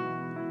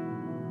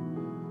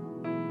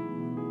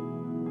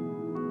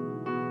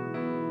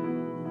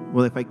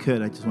 Well, if I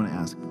could, I just want to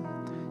ask.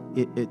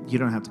 You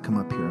don't have to come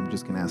up here. I'm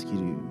just going to ask you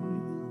to,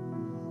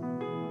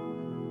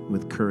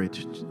 with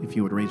courage, if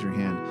you would raise your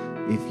hand.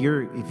 If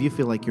you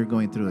feel like you're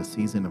going through a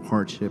season of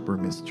hardship or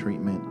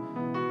mistreatment,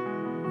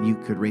 you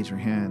could raise your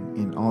hand.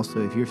 And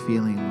also, if you're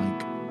feeling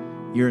like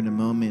you're in a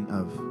moment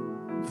of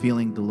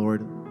feeling the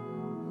Lord,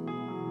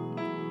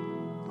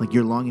 like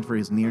you're longing for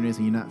his nearness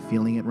and you're not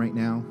feeling it right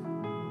now,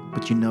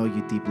 but you know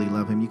you deeply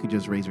love him, you could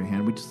just raise your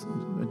hand. I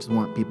just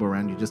want people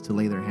around you just to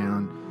lay their hand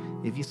on.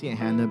 If you see a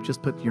hand up,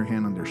 just put your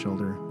hand on their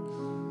shoulder.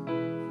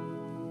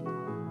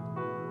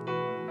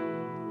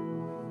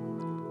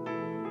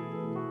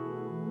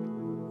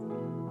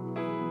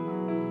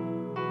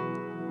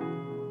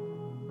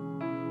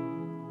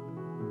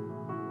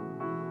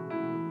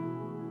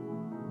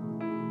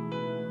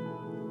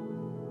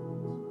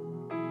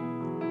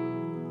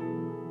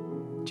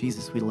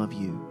 Jesus, we love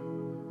you.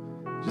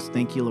 Just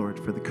thank you, Lord,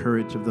 for the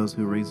courage of those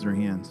who raise their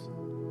hands.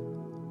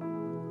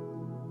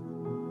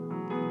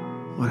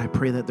 Lord, I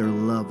pray that their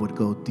love would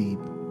go deep.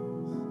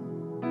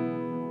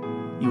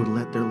 You would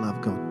let their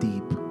love go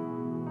deep.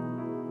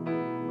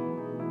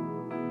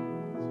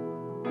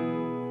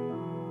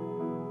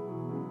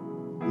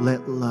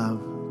 Let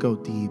love go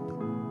deep.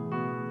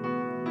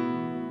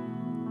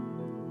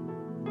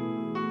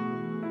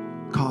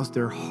 Cause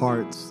their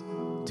hearts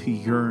to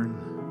yearn,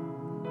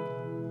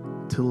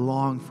 to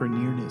long for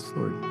nearness,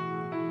 Lord.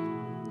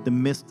 The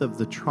midst of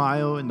the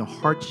trial and the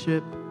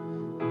hardship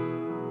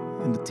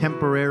and the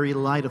temporary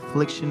light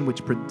affliction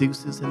which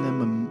produces in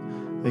them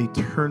an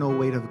eternal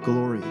weight of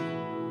glory.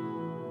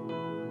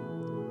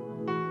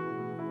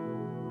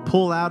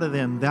 Pull out of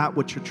them that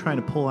which you're trying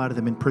to pull out of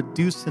them and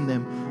produce in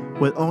them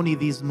what only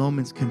these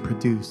moments can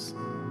produce.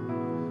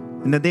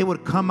 And that they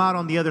would come out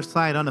on the other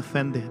side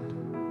unoffended.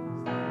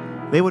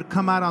 They would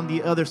come out on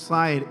the other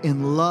side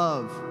in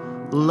love,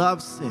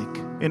 lovesick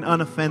and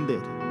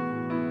unoffended.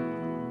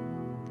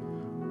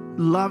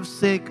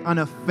 Lovesick,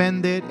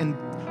 unoffended, and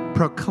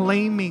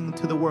proclaiming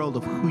to the world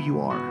of who you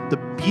are, the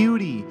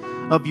beauty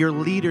of your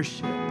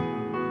leadership,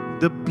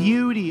 the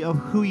beauty of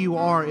who you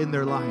are in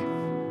their life.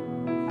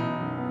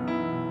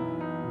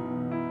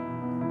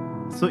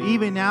 So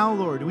even now,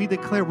 Lord, we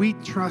declare we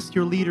trust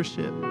your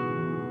leadership.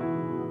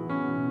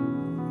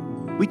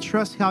 We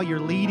trust how you're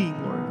leading,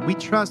 Lord. We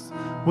trust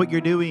what you're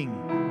doing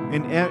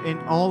in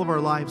all of our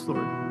lives,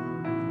 Lord.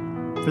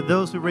 For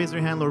those who raise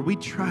their hand, Lord, we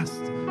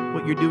trust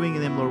what you're doing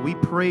in them, Lord. We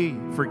pray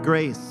for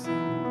grace.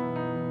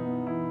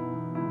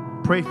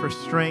 Pray for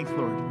strength,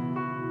 Lord.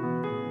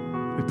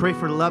 We pray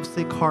for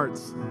lovesick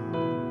hearts.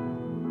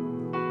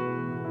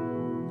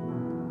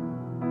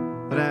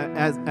 But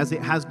as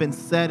it has been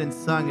said and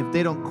sung, if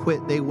they don't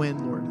quit, they win,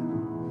 Lord.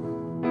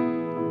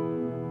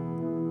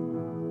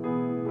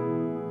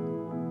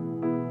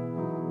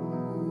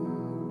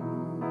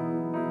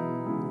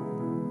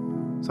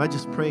 So I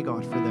just pray,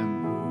 God, for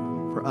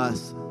them, for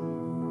us.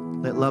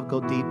 Let love go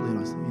deeply in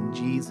us. In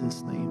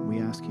Jesus' name, we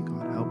ask you,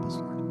 God, help us,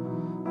 Lord.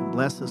 And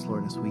bless us,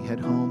 Lord, as we head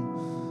home.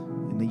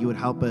 and that you would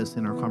help us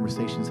in our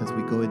conversations as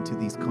we go into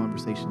these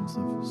conversations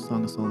of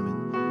Song of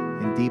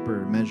Solomon in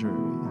deeper measure,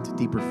 into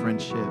deeper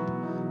friendship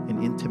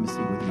and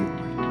intimacy with you,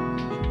 Lord.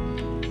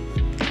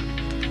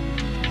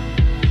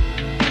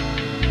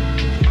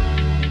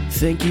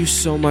 Thank you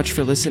so much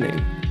for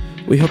listening.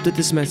 We hope that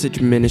this message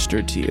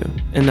ministered to you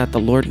and that the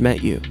Lord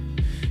met you.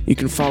 You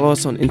can follow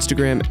us on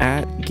Instagram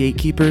at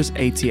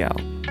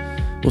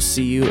GatekeepersATL. We'll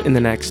see you in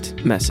the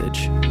next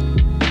message.